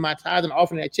sent in my tithe and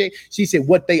offering that check, she said,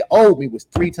 what they owed me was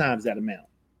 3 times that amount.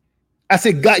 I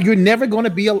said, God, you're never going to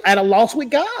be at a loss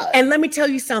with God. And let me tell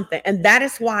you something. And that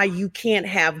is why you can't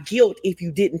have guilt if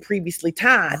you didn't previously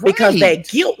tithe, because that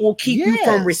guilt will keep you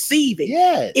from receiving.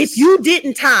 Yes. If you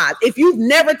didn't tithe, if you've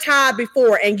never tithed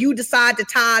before and you decide to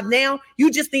tithe now,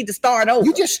 you just need to start over.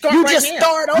 You just start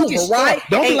over, right?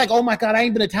 Don't be like, oh my God, I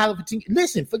ain't been a tither for 10 years.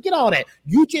 Listen, forget all that.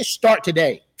 You just start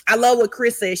today. I love what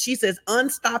Chris says. She says,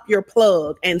 unstop your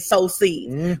plug and sow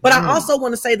seeds. Mm-hmm. But I also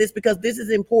want to say this because this is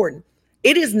important.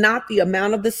 It is not the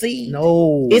amount of the seed.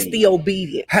 No. It's the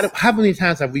obedience. How many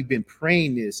times have we been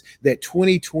praying this, that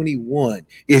 2021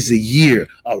 is a year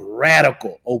of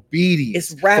radical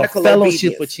obedience? It's radical for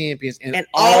Fellowship obedience. For Champions and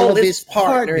all of its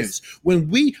partners. When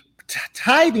we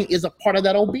tithing is a part of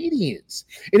that obedience.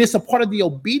 And it's a part of the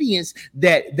obedience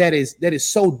that is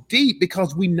so deep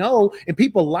because we know, and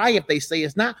people lie if they say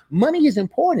it's not. Money is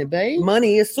important, babe.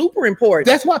 Money is super important.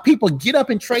 That's why people get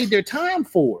up and trade their time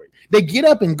for it. They get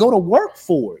up and go to work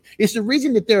for it. It's the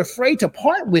reason that they're afraid to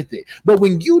part with it. But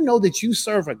when you know that you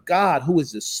serve a God who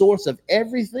is the source of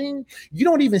everything, you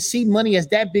don't even see money as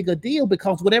that big a deal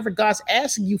because whatever God's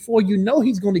asking you for, you know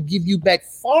he's going to give you back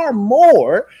far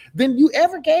more than you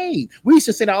ever gave. We used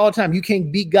to say that all the time. You can't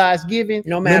beat God's giving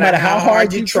no matter how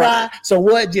hard you try. So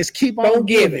what? Just keep on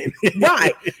giving.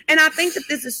 Right. And I think that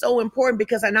this is so important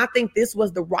because, and I think this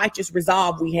was the righteous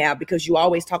resolve we have because you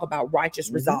always talk about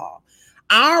righteous resolve.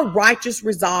 Our righteous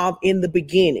resolve in the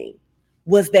beginning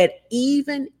was that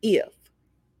even if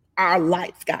our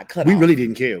lights got cut off, we really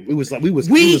didn't care. We was like,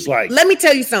 let me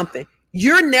tell you something.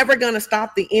 You're never going to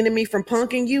stop the enemy from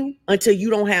punking you until you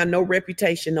don't have no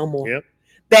reputation no more. Yep.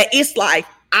 That it's like,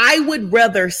 I would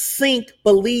rather sink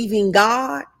believing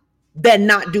God than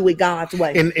not do it God's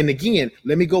way. And again,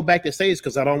 let me go back to say this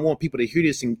because I don't want people to hear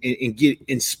this and get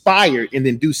inspired and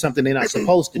then do something they're not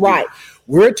supposed to do. Right.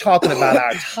 We're talking about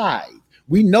our tithe.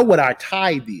 We know what our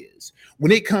tithe is.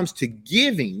 When it comes to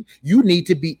giving, you need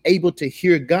to be able to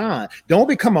hear God. Don't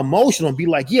become emotional and be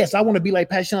like, yes, I want to be like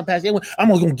Pastor Sean, Pastor Edwin. I'm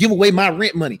going to give away my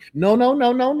rent money.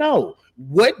 No.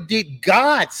 What did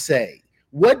God say?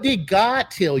 What did God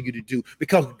tell you to do?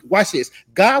 Because watch this.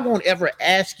 God won't ever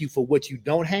ask you for what you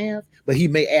don't have, but he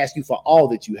may ask you for all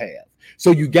that you have.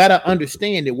 So you got to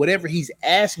understand that whatever he's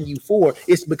asking you for,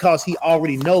 it's because he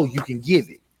already knows you can give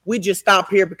it. We just stop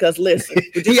here because listen,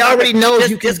 he already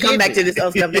knows you can just come back to this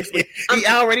other stuff next week. He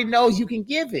already knows you can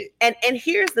give it. And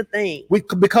here's the thing.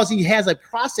 Because he has a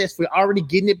process for already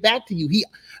getting it back to you.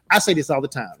 I say this all the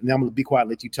time. Now I'm going to be quiet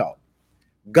and let you talk.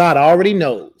 God already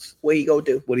knows what he gonna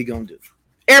do. What he gonna do.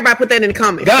 Everybody put that in the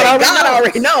comments. God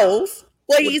already knows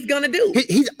what he's gonna do.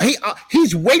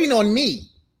 He's waiting on me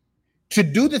to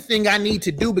do the thing I need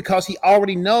to do because he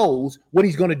already knows what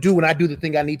he's going to do when I do the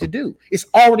thing I need to do. It's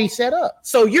already set up.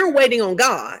 So you're waiting on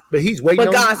God. But he's waiting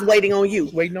But God's waiting on you.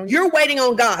 Waiting on you. You're waiting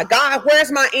on God. God,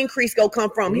 where's my increase going to come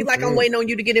from? He's like, I'm waiting on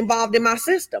you to get involved in my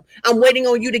system. I'm waiting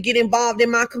on you to get involved in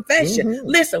my confession.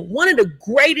 Listen, one of the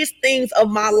greatest things of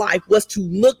my life was to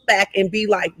look back and be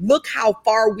like, look how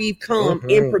far we've come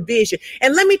in provision.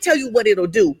 And let me tell you what it'll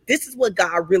do. This is what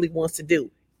God really wants to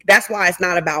do. That's why it's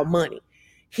not about money.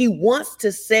 He wants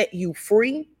to set you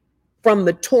free from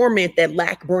the torment that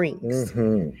lack brings.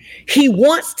 He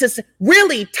wants to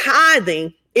really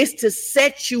tithing is to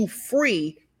set you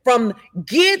free from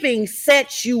giving,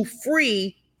 sets you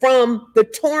free from the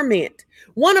torment.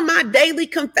 One of my daily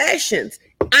confessions,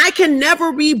 I can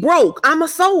never be broke. I'm a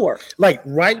sower. Like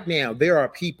right now, there are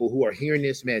people who are hearing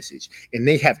this message and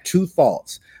they have two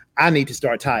thoughts. I need to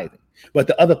start tithing. But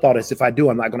the other thought is, if I do,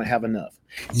 I'm not going to have enough.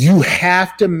 You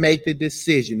have to make the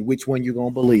decision which one you're going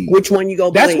to believe. Which one you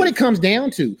going to believe. That's what it comes down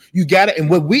to. You got it. And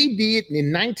what we did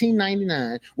in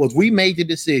 1999 was we made the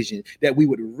decision that we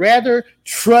would rather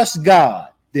trust God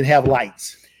than have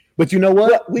lights. But you know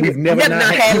what? We've never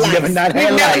not had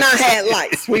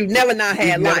lights. We've never not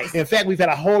had lights. In fact, we've had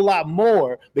a whole lot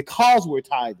more because we're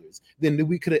tithers than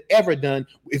we could have ever done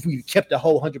if we kept the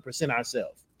whole 100%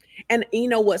 ourselves. And you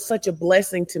know what's such a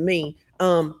blessing to me?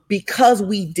 Because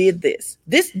we did this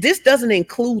doesn't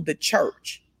include the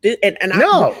church.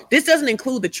 This doesn't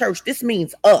include the church. This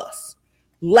means us.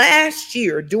 Last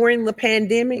year during the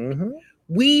pandemic,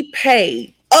 we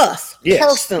paid us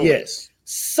personally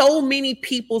so many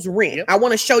people's rent. I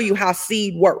want to show you how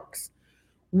seed works.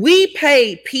 We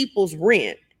paid people's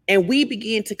rent and we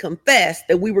began to confess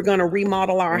that we were going to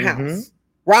remodel our house.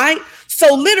 Right?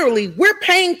 So literally, we're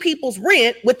paying people's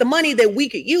rent with the money that we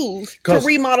could use to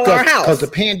remodel our house. Because the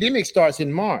pandemic starts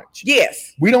in March.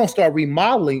 Yes. We don't start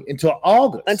remodeling until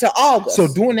August. So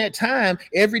during that time,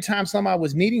 every time somebody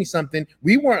was needing something,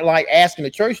 we weren't like asking the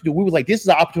church to do. We were like, this is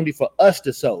an opportunity for us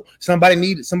to sow. Somebody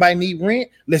need rent.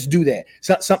 Let's do that.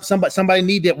 Somebody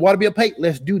need that water bill paid.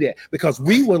 Let's do that. Because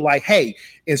we were like, hey,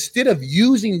 instead of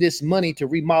using this money to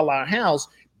remodel our house,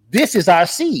 this is our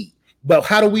seed. But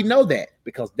how do we know that?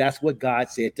 Because that's what God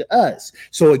said to us.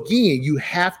 So again, you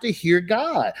have to hear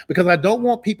God, because I don't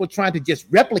want people trying to just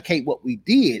replicate what we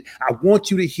did. I want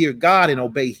you to hear God and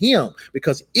obey him,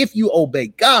 because if you obey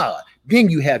God, then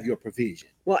you have your provision.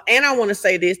 Well, and I want to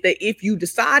say this, that if you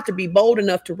decide to be bold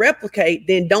enough to replicate,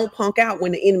 then don't punk out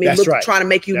when the enemy try to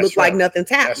make you look like nothing's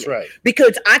happening. That's right.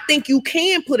 Because I think you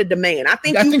can put a demand. I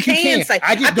think you can say,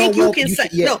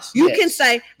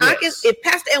 if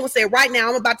Pastor Edwin said right now,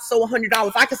 I'm about to sow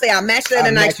 $100, I can say I match that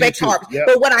and I expect harvest. Yep.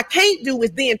 But what I can't do is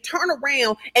then turn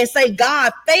around and say,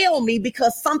 God failed me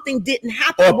because something didn't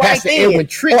happen or Pastor Edwin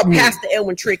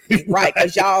tricked me, right?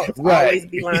 Because y'all always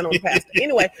be lying on Pastor.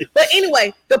 Anyway,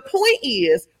 the point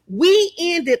is, we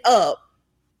ended up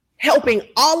helping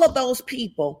all of those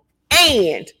people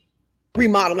and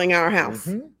remodeling our house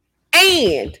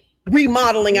and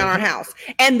remodeling our house.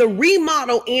 And the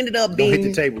remodel ended up being, don't hit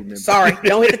the table, sorry,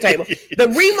 don't hit the table. The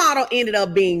remodel ended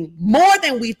up being more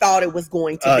than we thought it was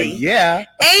going to be. Yeah.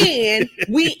 And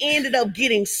we ended up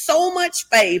getting so much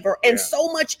favor and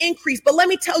so much increase. But let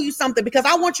me tell you something, because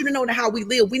I want you to know that how we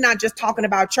live, we're not just talking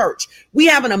about church. We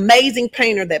have an amazing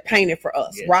painter that painted for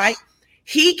us, right?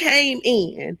 He came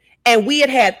in and we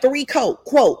had 3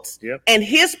 quotes and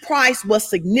his price was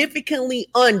significantly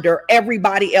under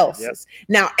everybody else's.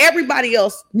 Now, everybody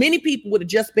else, many people would have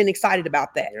just been excited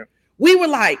about that. We were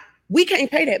like, we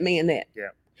can't pay that man that.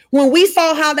 When we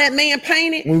saw how that man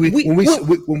painted,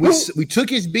 we took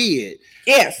his bid.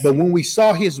 But when we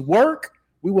saw his work,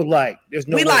 we were like, there's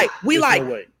no way.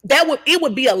 It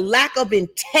would be a lack of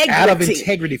integrity. Out of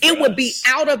integrity. It would be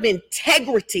out of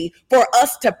integrity for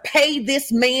us to pay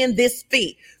this man this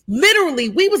fee. Literally,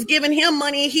 we was giving him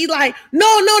money and he like,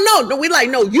 no. We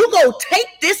like, no, you go take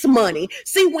this money.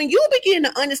 See, when you begin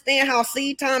to understand how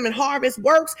seed time and harvest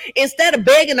works, instead of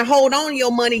begging to hold on to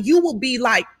your money, you will be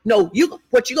like, no,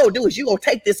 what you gonna do is you gonna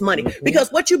take this money. Because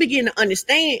what you begin to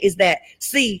understand is that,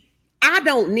 see, I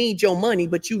don't need your money,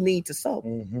 but you need to sow.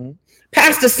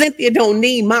 Pastor Cynthia don't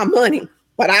need my money,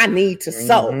 but I need to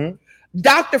sow.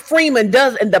 Dr. Freeman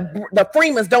does, and the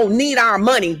Freemans don't need our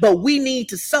money, but we need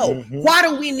to sow. Why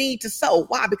do we need to sow?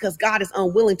 Why? Because God is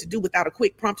unwilling to do without a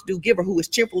quick, prompt to do giver who is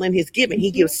cheerful in his giving. He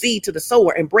gives seed to the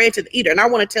sower and bread to the eater. And I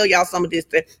want to tell y'all some of this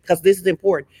because this is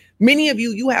important. Many of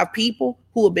you have people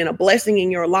who have been a blessing in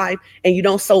your life, and you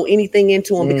don't sow anything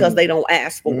into them because they don't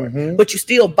ask for it, but you're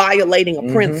still violating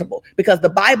a principle, because the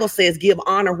Bible says give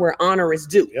honor where honor is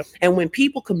due. And when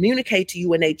people communicate to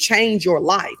you and they change your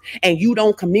life and you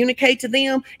don't communicate to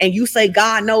them and you say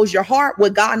God knows your heart,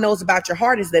 what God knows about your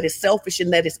heart is that it's selfish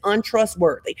and that it's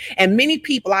untrustworthy. And many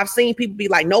people, I've seen people be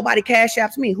like, nobody cash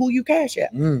apps me. Who you cash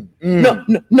app? No,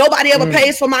 nobody ever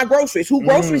pays for my groceries. Who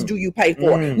groceries do you pay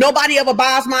for? Nobody ever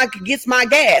gets my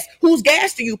gas. Whose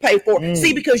gas do you pay for?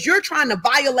 See, because you're trying to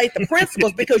violate the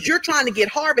principles, because you're trying to get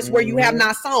harvest where you have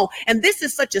not sown. And this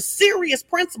is such a serious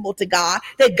principle to God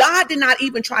that God did not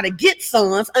even try to get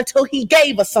sons until he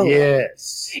gave a son.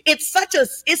 Yes. It's such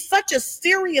a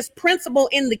serious principle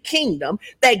in the kingdom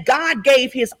that God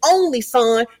gave his only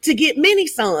son to get many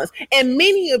sons. And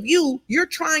many of you're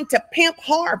trying to pimp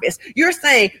harvest. You're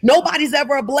saying nobody's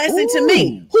ever a blessing to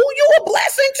me. Who you a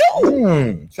blessing to?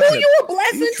 Who you a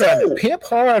blessing trying to? to pimp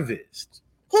harvest.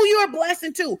 Who you're a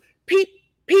blessing to?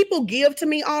 People give to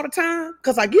me all the time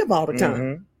because I give all the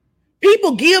time.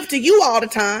 People give to you all the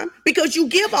time because you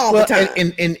give all the time.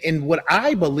 And what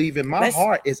I believe in my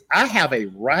heart is I have a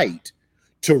right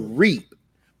to reap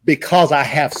because I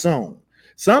have sown.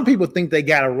 Some people think they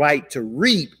got a right to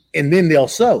reap and then they'll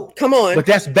sow. Come on. But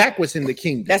that's backwards in the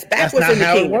kingdom. That's backwards in the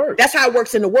kingdom. That's how it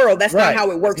works in the world. That's not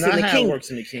how it works in the kingdom.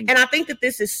 And I think that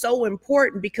this is so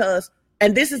important because,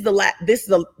 and this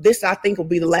I think will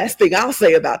be the last thing I'll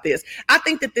say about this. I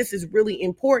think that this is really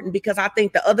important because I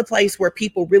think the other place where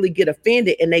people really get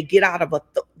offended and they get out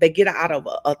of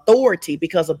authority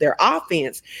because of their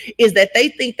offense is that they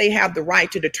think they have the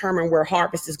right to determine where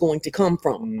harvest is going to come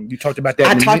from. You talked about that.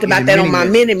 I talked about that on my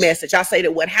mini message. I say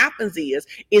that what happens is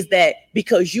that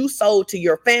because you sold to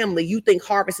your family, you think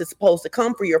harvest is supposed to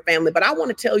come for your family. But I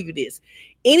want to tell you this: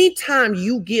 anytime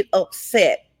you get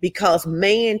upset because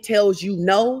man tells you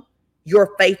no,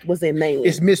 your faith was in man.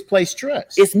 It's misplaced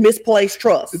trust. It's misplaced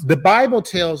trust. The Bible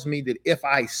tells me that if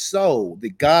I sow,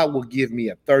 that God will give me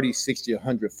a 30, 60,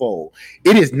 100 fold.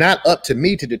 It is not up to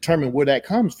me to determine where that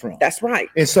comes from. That's right.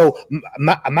 And so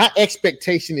my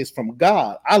expectation is from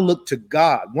God. I look to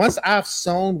God. Once I've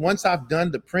sown, once I've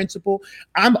done the principle,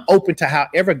 I'm open to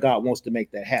however God wants to make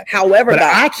that happen. However, but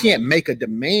I can't make a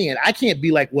demand. I can't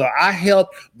be like, well, I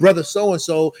helped brother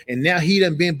so-and-so and now he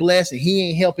done been blessed and he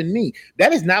ain't helping me.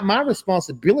 That is not my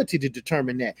responsibility to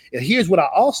determine that. And here's what I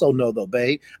also know though,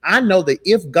 babe. I know that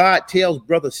if God tells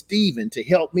brother Stephen to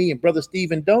help me and brother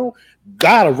Stephen don't,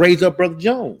 God will raise up brother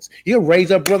Jones. He'll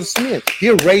raise up brother Smith.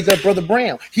 He'll raise up brother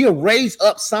Brown. He'll raise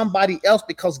up somebody else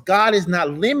because God is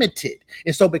not limited.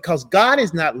 And so because God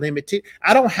is not limited,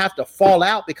 I don't have to fall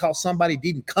out because somebody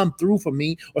didn't come through for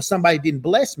me or somebody didn't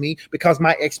bless me because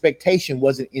my expectation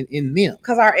wasn't in them.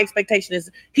 Because our expectation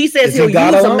is, he says he'll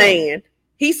use a man.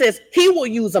 He says he will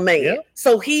use a man. Yep.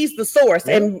 So he's the source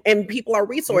and people are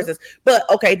resources. Yep. But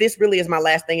okay, this really is my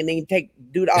last thing. And then you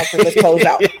do the offering, let's close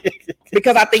out.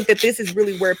 Because I think that this is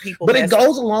really where people. But it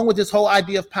goes along with this whole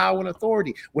idea of power and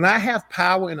authority. When I have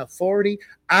power and authority,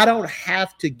 I don't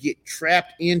have to get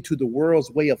trapped into the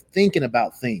world's way of thinking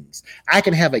about things. I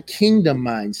can have a kingdom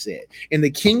mindset. And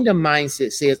the kingdom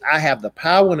mindset says I have the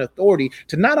power and authority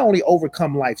to not only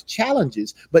overcome life's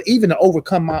challenges, but even to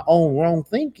overcome my own wrong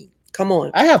thinking. Come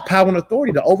on. I have power and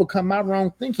authority to overcome my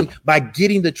wrong thinking by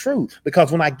getting the truth.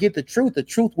 Because when I get the truth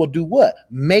will do what?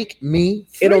 Make me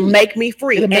free. It'll make me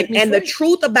free. And the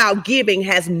truth about giving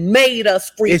has made us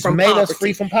free from poverty. It's made us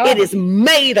free from poverty. It has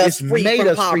made us free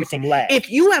from poverty. Free from lack. If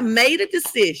you have made a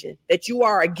decision that you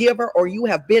are a giver or you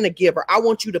have been a giver, I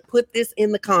want you to put this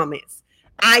in the comments.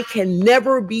 I can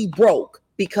never be broke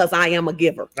because I am a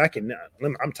giver.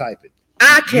 I'm typing.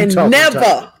 I can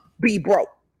never be broke.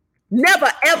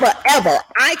 Never, ever, ever.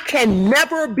 I can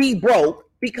never be broke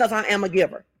because I am a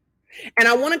giver. And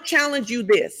I want to challenge you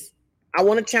this. I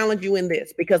want to challenge you in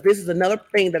this because this is another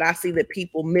thing that I see that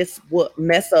people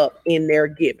mess up in their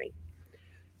giving.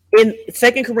 In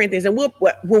 2 Corinthians, and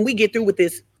when we get through with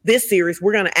this series,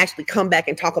 we're going to actually come back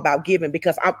and talk about giving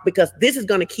because this is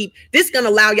going to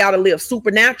allow y'all to live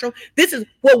supernatural. This is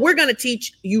what we're going to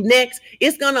teach you next.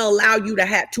 It's going to allow you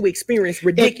to experience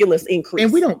ridiculous increase.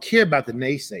 And we don't care about the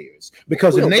naysayers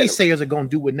because the naysayers are going to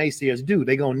do what naysayers do.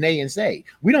 They're going to nay and say.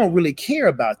 We don't really care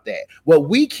about that. What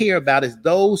we care about is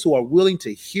those who are willing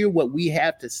to hear what we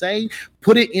have to say,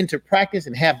 put it into practice,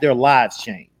 and have their lives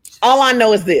change. All I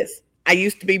know is this. I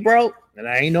used to be broke. And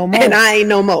I ain't no more. And I ain't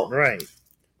no more. Right.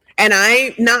 And I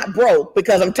ain't not broke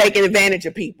because I'm taking advantage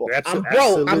of people. I'm broke.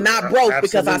 Absolutely. I'm not broke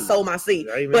because I sow my seed.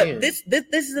 Amen. But this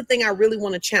is the thing I really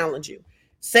want to challenge you.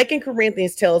 2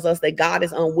 Corinthians tells us that God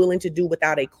is unwilling to do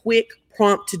without a quick,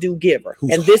 prompt to do giver.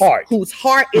 Whose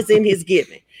heart is in his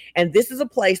giving. And this is a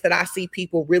place that I see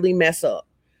people really mess up.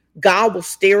 God will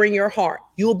stare in your heart.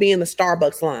 You'll be in the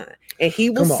Starbucks line, and he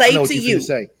will say to you,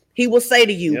 he will say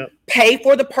to you, pay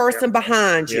for the person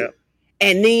behind you.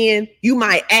 And then you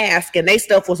might ask, and their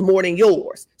stuff was more than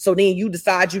yours. So then you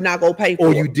decide you're not going to pay for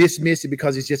it. Or you dismiss it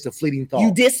because it's just a fleeting thought.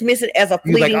 You dismiss it as a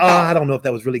fleeting thought. I don't know if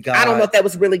that was really God. I don't know if that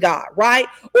was really God, right?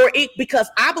 Because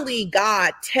I believe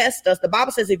God tests us. The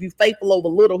Bible says if you're faithful over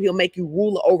little, he'll make you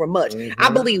ruler over much.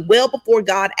 I believe well before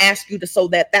God asked you to sow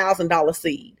that $1,000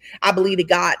 seed, I believe that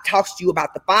God talks to you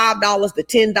about the $5, the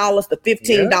 $10, the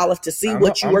 $15 to see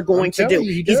what you are going to do.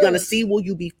 He's going to see, will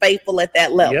you be faithful at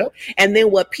that level? And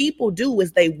then what people do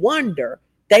is they wonder,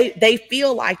 they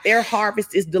feel like their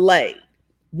harvest is delayed.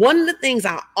 One of the things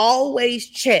I always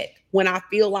check when I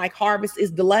feel like harvest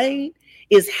is delayed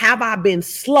is, have I been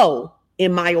slow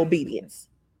in my obedience?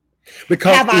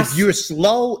 Because if you're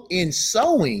slow in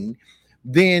sowing,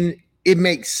 then it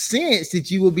makes sense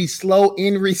that you will be slow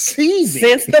in receiving.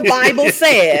 Since the Bible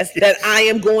says that I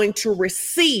am going to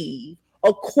receive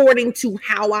according to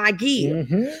how I give.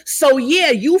 So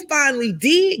yeah, you finally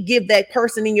did give that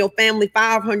person in your family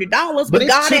 $500, but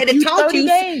God had to talk to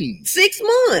you 6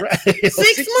 months, right?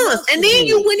 6 months. And then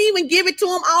you wouldn't even give it to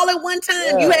them all at one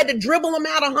time. You had to dribble them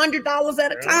out $100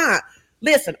 at a time.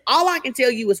 Listen, all I can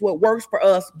tell you is what works for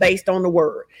us based on the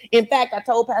word. In fact, I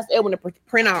told Pastor Edwin to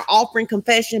print our offering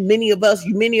confession. Many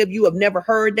of you have never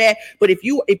heard that. But if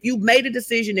you've made a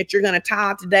decision that you're going to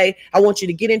tithe today, I want you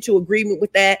to get into agreement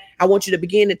with that. I want you to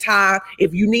begin to tithe.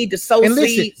 If you need to sow and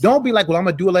seeds. Listen, don't be like, well, I'm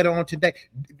going to do it later on today.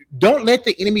 Don't let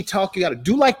the enemy talk you out of.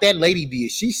 Do like that lady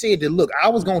did. She said that, look, I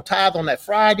was going to tithe on that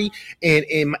Friday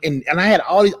and I had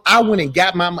all these, I went and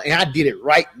got my money and I did it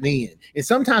right then. And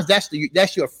sometimes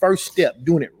that's your first step,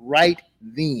 doing it right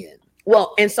then.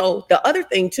 Well, and so the other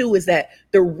thing too is that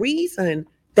the reason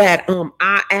that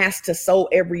I ask to sow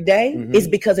every day is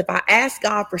because if I ask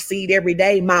God for seed every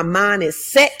day, my mind is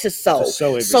set to sow.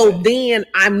 So then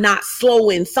I'm not slow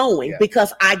in sowing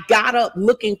because I got up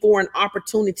looking for an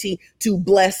opportunity to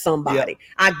bless somebody.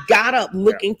 I got up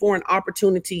looking for an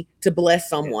opportunity to bless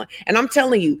someone. And I'm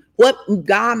telling you, what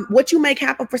you make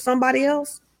happen for somebody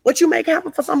else,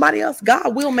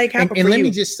 God will make happen for you. And let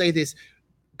me just say this,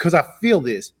 because I feel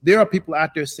this. There are people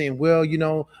out there saying, well,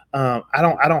 I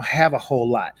don't have a whole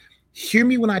lot. Hear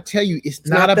me when I tell you, it's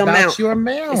not about your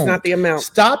amount. It's not the amount.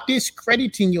 Stop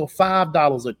discrediting your $5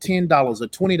 or $10 or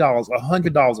 $20 or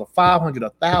 $100 or $500 or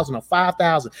 $1,000 or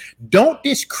 $5,000. Don't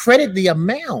discredit the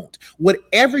amount.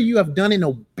 Whatever you have done in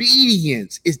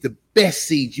obedience is the best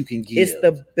seed you can give. It's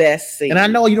the best seed. And I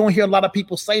know you don't hear a lot of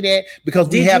people say that because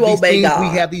we have these things. God?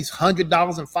 We have these $100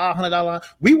 and $500.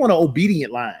 We want an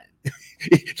obedient line.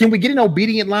 Can we get an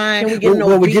obedient line? We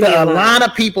get a line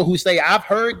of people who say, I've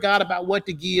heard God about what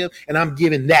to give, and I'm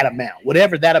giving that amount,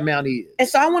 whatever that amount is. And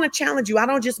so I want to challenge you. I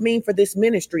don't just mean for this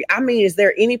ministry. I mean, is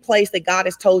there any place that God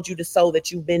has told you to sow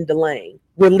that you've been delaying?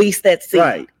 Release that seed.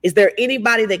 Right. Is there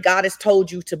anybody that God has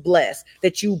told you to bless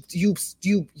that you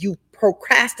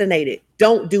procrastinated?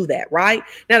 Don't do that, right?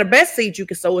 Now, the best seed you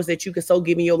can sow is that you can sow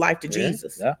giving your life to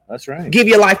Jesus. Yeah, that's right. Give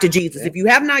your life to Jesus. If you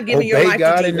have not given your life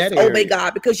to Jesus, obey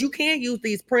God, because you can use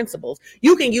these principles.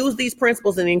 You can use these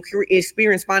principles and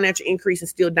experience financial increase and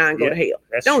still die and go to hell.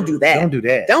 Don't do that.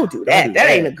 Don't do that. That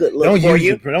ain't a good look for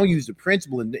you. Don't use the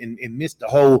principle and miss the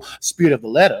whole spirit of the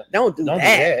letter. Don't do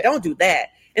that. Don't do that.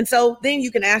 And so then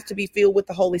you can ask to be filled with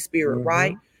the Holy Spirit,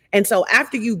 right? And so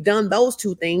after you've done those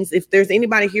two things, if there's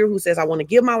anybody here who says, I want to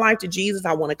give my life to Jesus,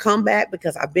 I want to come back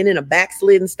because I've been in a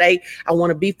backslidden state, I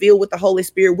want to be filled with the Holy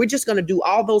Spirit, we're just going to do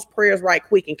all those prayers right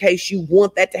quick in case you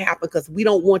want that to happen, because we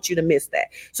don't want you to miss that.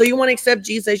 So you want to accept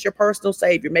Jesus as your personal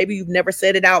savior. Maybe you've never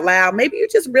said it out loud. Maybe you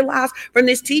just realize from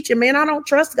this teaching, man, I don't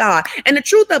trust God. And the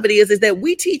truth of it is that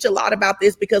we teach a lot about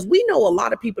this because we know a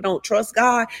lot of people don't trust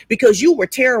God because you were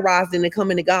terrorized into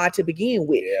coming to God to begin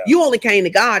with. You only came to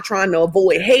God trying to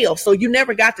avoid hell. So you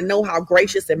never got to know how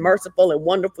gracious and merciful and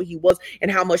wonderful he was and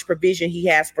how much provision he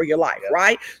has for your life,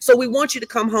 right? So we want you to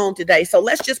come home today. So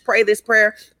let's just pray this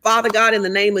prayer. Father God, in the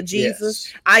name of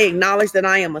Jesus, I acknowledge that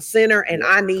I am a sinner and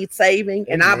I need saving.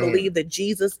 And I believe that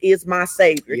Jesus is my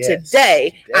savior.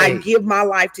 Today, I give my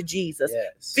life to Jesus.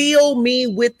 Fill me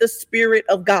with the Spirit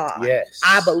of God.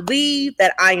 I believe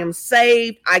that I am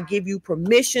saved. I give you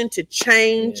permission to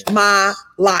change my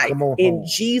life. In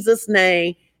Jesus'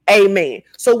 name. Amen.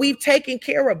 So we've taken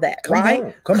care of that,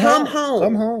 right? Come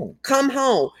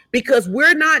home. Because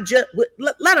we're not just,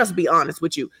 let us be honest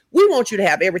with you. We want you to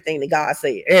have everything that God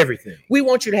said. Everything. We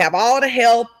want you to have all the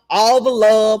help, all the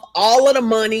love, all of the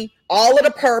money, all of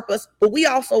the purpose, but we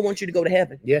also want you to go to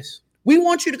heaven. Yes. We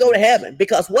want you to go to heaven,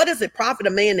 because what does it profit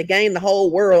a man to gain the whole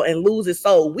world and lose his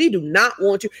soul? We do not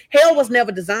want you. Hell was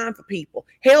never designed for people.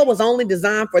 Hell was only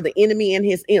designed for the enemy and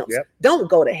his imps. Yep. Don't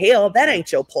go to hell. That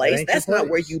ain't your place. ain't your That's not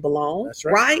place. where you belong. That's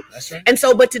right? That's right. And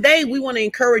so, but today we want to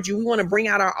encourage you. We want to bring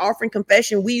out our offering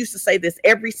confession. We used to say this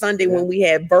every Sunday when we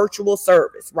had virtual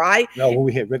service, right? No, when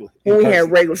we had regular. When we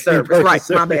had regular service, In-person right? My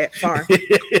service. bad. Sorry.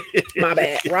 My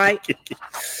bad, right?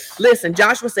 Listen,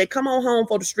 Joshua said, come on home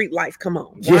for the street life. Come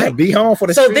on. Yeah, Right? be home for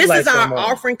the So street this life is our come on.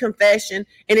 offering confession.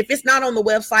 And if it's not on the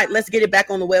website, let's get it back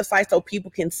on the website so people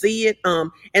can see it.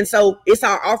 And so it's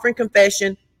our offering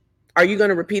confession. Are you going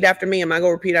to repeat after me? Am I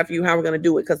going to repeat after you? How we're going to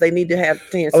do it? Because they need to have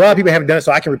 10 A lot of people haven't done it,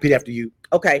 so I can repeat after you.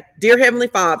 Okay. Dear Heavenly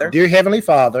Father, Dear Heavenly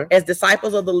Father, as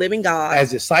disciples of the living God,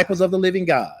 as disciples of the living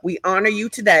God, we honor you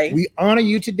today we honor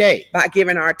you today by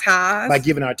giving our tithes, by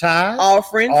giving our tithes,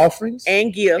 offerings,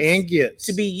 and gifts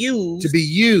to be used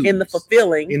used in the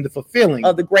fulfilling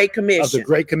of the Great Commission. the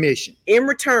Great Commission. In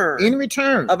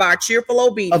return Of our cheerful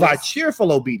obedience,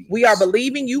 we we are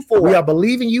believing you for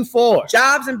believing you for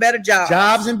jobs and better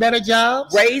jobs, and better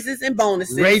jobs, raises and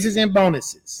bonuses,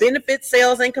 benefits,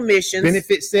 sales and commissions,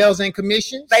 sales and commissions,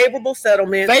 favorable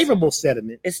settlements,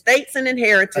 estates and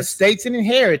inheritance,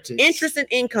 interest and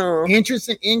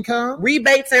income,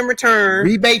 rebates and return,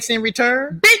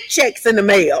 big checks in the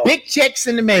mail,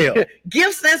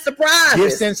 gifts and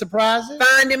surprises,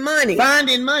 finding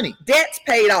money, debts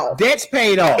paid off,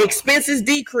 expenses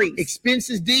decrease,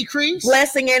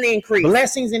 blessing and increase.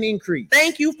 blessings and increase.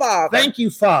 Thank you, Father. Thank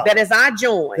you, Father, That as I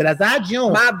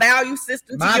join my value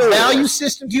system to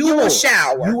yours, you will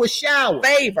shower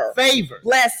favor,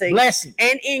 blessing,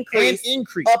 and increase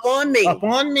upon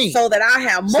me, so that I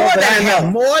have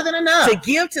more than enough to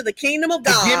give to the kingdom of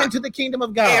God,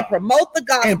 and promote the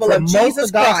gospel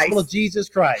of Jesus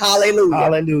Christ. Hallelujah.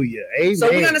 Hallelujah. Amen. So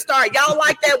we're gonna start. Y'all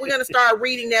like that? We're gonna start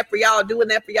reading that for y'all, doing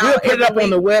that for y'all. We'll put it up every on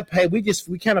the week. webpage.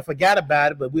 We kind of forgot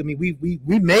about it, but we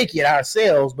make it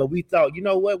ourselves. But we thought, you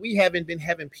know what? We haven't been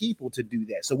having people to do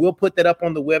that, so we'll put that up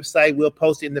on the website. We'll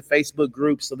post it in the Facebook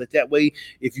group so that way,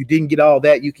 if you didn't get all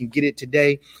that, you can get it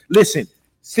today. Listen,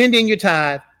 send in your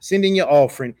tithe, send in your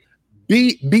offering.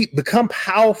 Become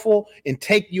powerful and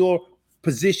take your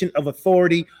position of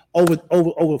authority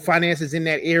over finances in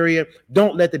that area.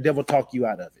 Don't let the devil talk you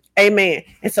out of it. Amen.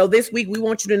 And so this week, we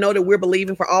want you to know that we're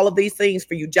believing for all of these things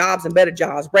for you: jobs and better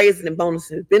jobs, raises and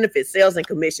bonuses, benefits, sales and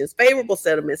commissions, favorable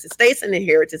settlements, estates and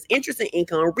inheritance, interest and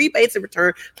income, rebates and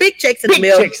return, big checks in the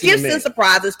mail, gifts and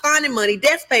surprises, finding money,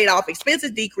 debts paid off,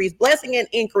 expenses decrease, blessing and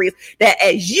increase. That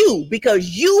because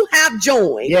you have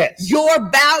joined your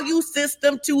value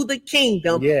system to the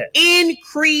kingdom,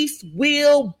 increase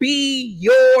will be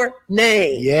your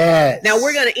name. Yes. Now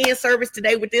we're going to end service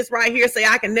today with this right here. Say,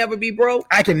 I can never be broke.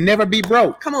 I can never be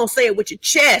broke. Come on, say it with your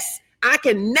chest. I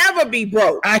can never be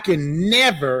broke. I can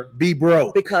never be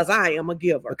broke. Because I am a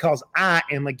giver. Because I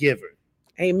am a giver.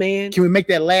 Amen. Can we make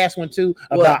that last one too?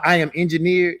 About I am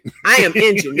engineered. I am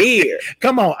engineered.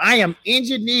 Come on. I am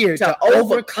engineered to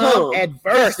overcome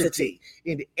adversity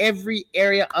in every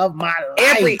area of my life.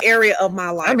 Every area of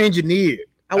my life. I'm engineered.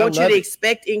 I want you to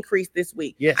expect increase this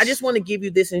week. Yes. I just want to give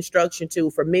you this instruction too.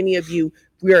 For many of you,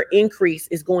 your increase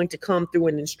is going to come through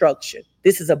an instruction.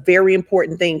 This is a very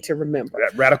important thing to remember.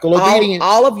 Radical obedience.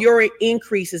 All of your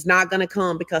increase is not going to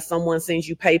come because someone sends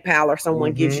you PayPal or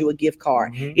someone gives you a gift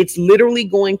card. It's literally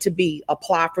going to be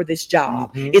apply for this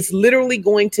job. It's literally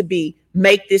going to be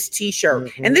make this t-shirt.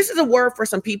 And this is a word for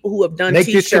some people who have done make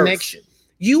t-shirts. This connection.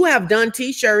 You have done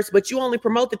t-shirts, but you only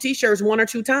promote the t-shirts 1 or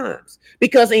 2 times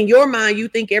because in your mind, you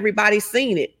think everybody's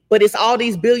seen it, but it's all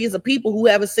these billions of people who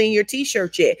haven't seen your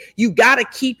t-shirt yet. You got to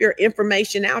keep your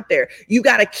information out there. You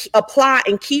got to apply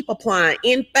and keep applying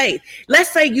in faith. Let's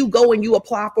say you go and you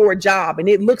apply for a job and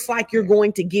it looks like you're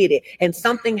going to get it and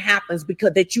something happens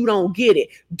because that you don't get it.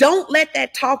 Don't let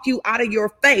that talk you out of your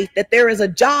faith that there is a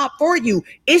job for you.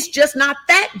 It's just not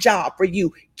that job for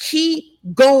you.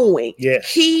 Keep going.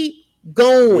 Keep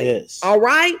going. All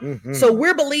right. So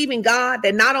we're believing God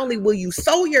that not only will you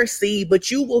sow your seed, but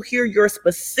you will hear your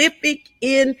specific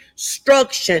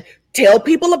instruction. Tell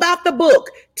people about the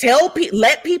book.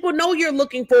 Let people know you're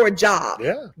looking for a job.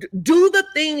 Do the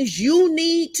things you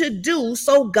need to do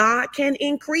so God can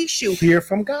increase you. Hear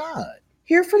from God.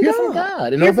 Hear from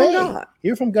God and obey.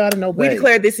 Hear from God and obey. We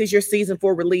declare this is your season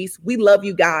for release. We love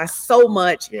you guys so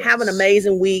much. Have an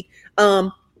amazing week.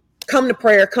 Come to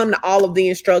prayer, come to all of the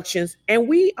instructions, and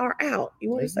we are out.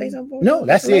 You want to say something? No,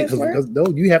 that's it. No,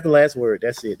 you have the last word.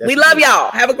 That's it. We love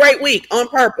y'all. Have a great week on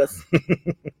purpose.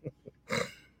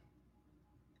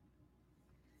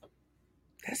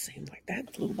 That seemed like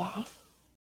that flew by.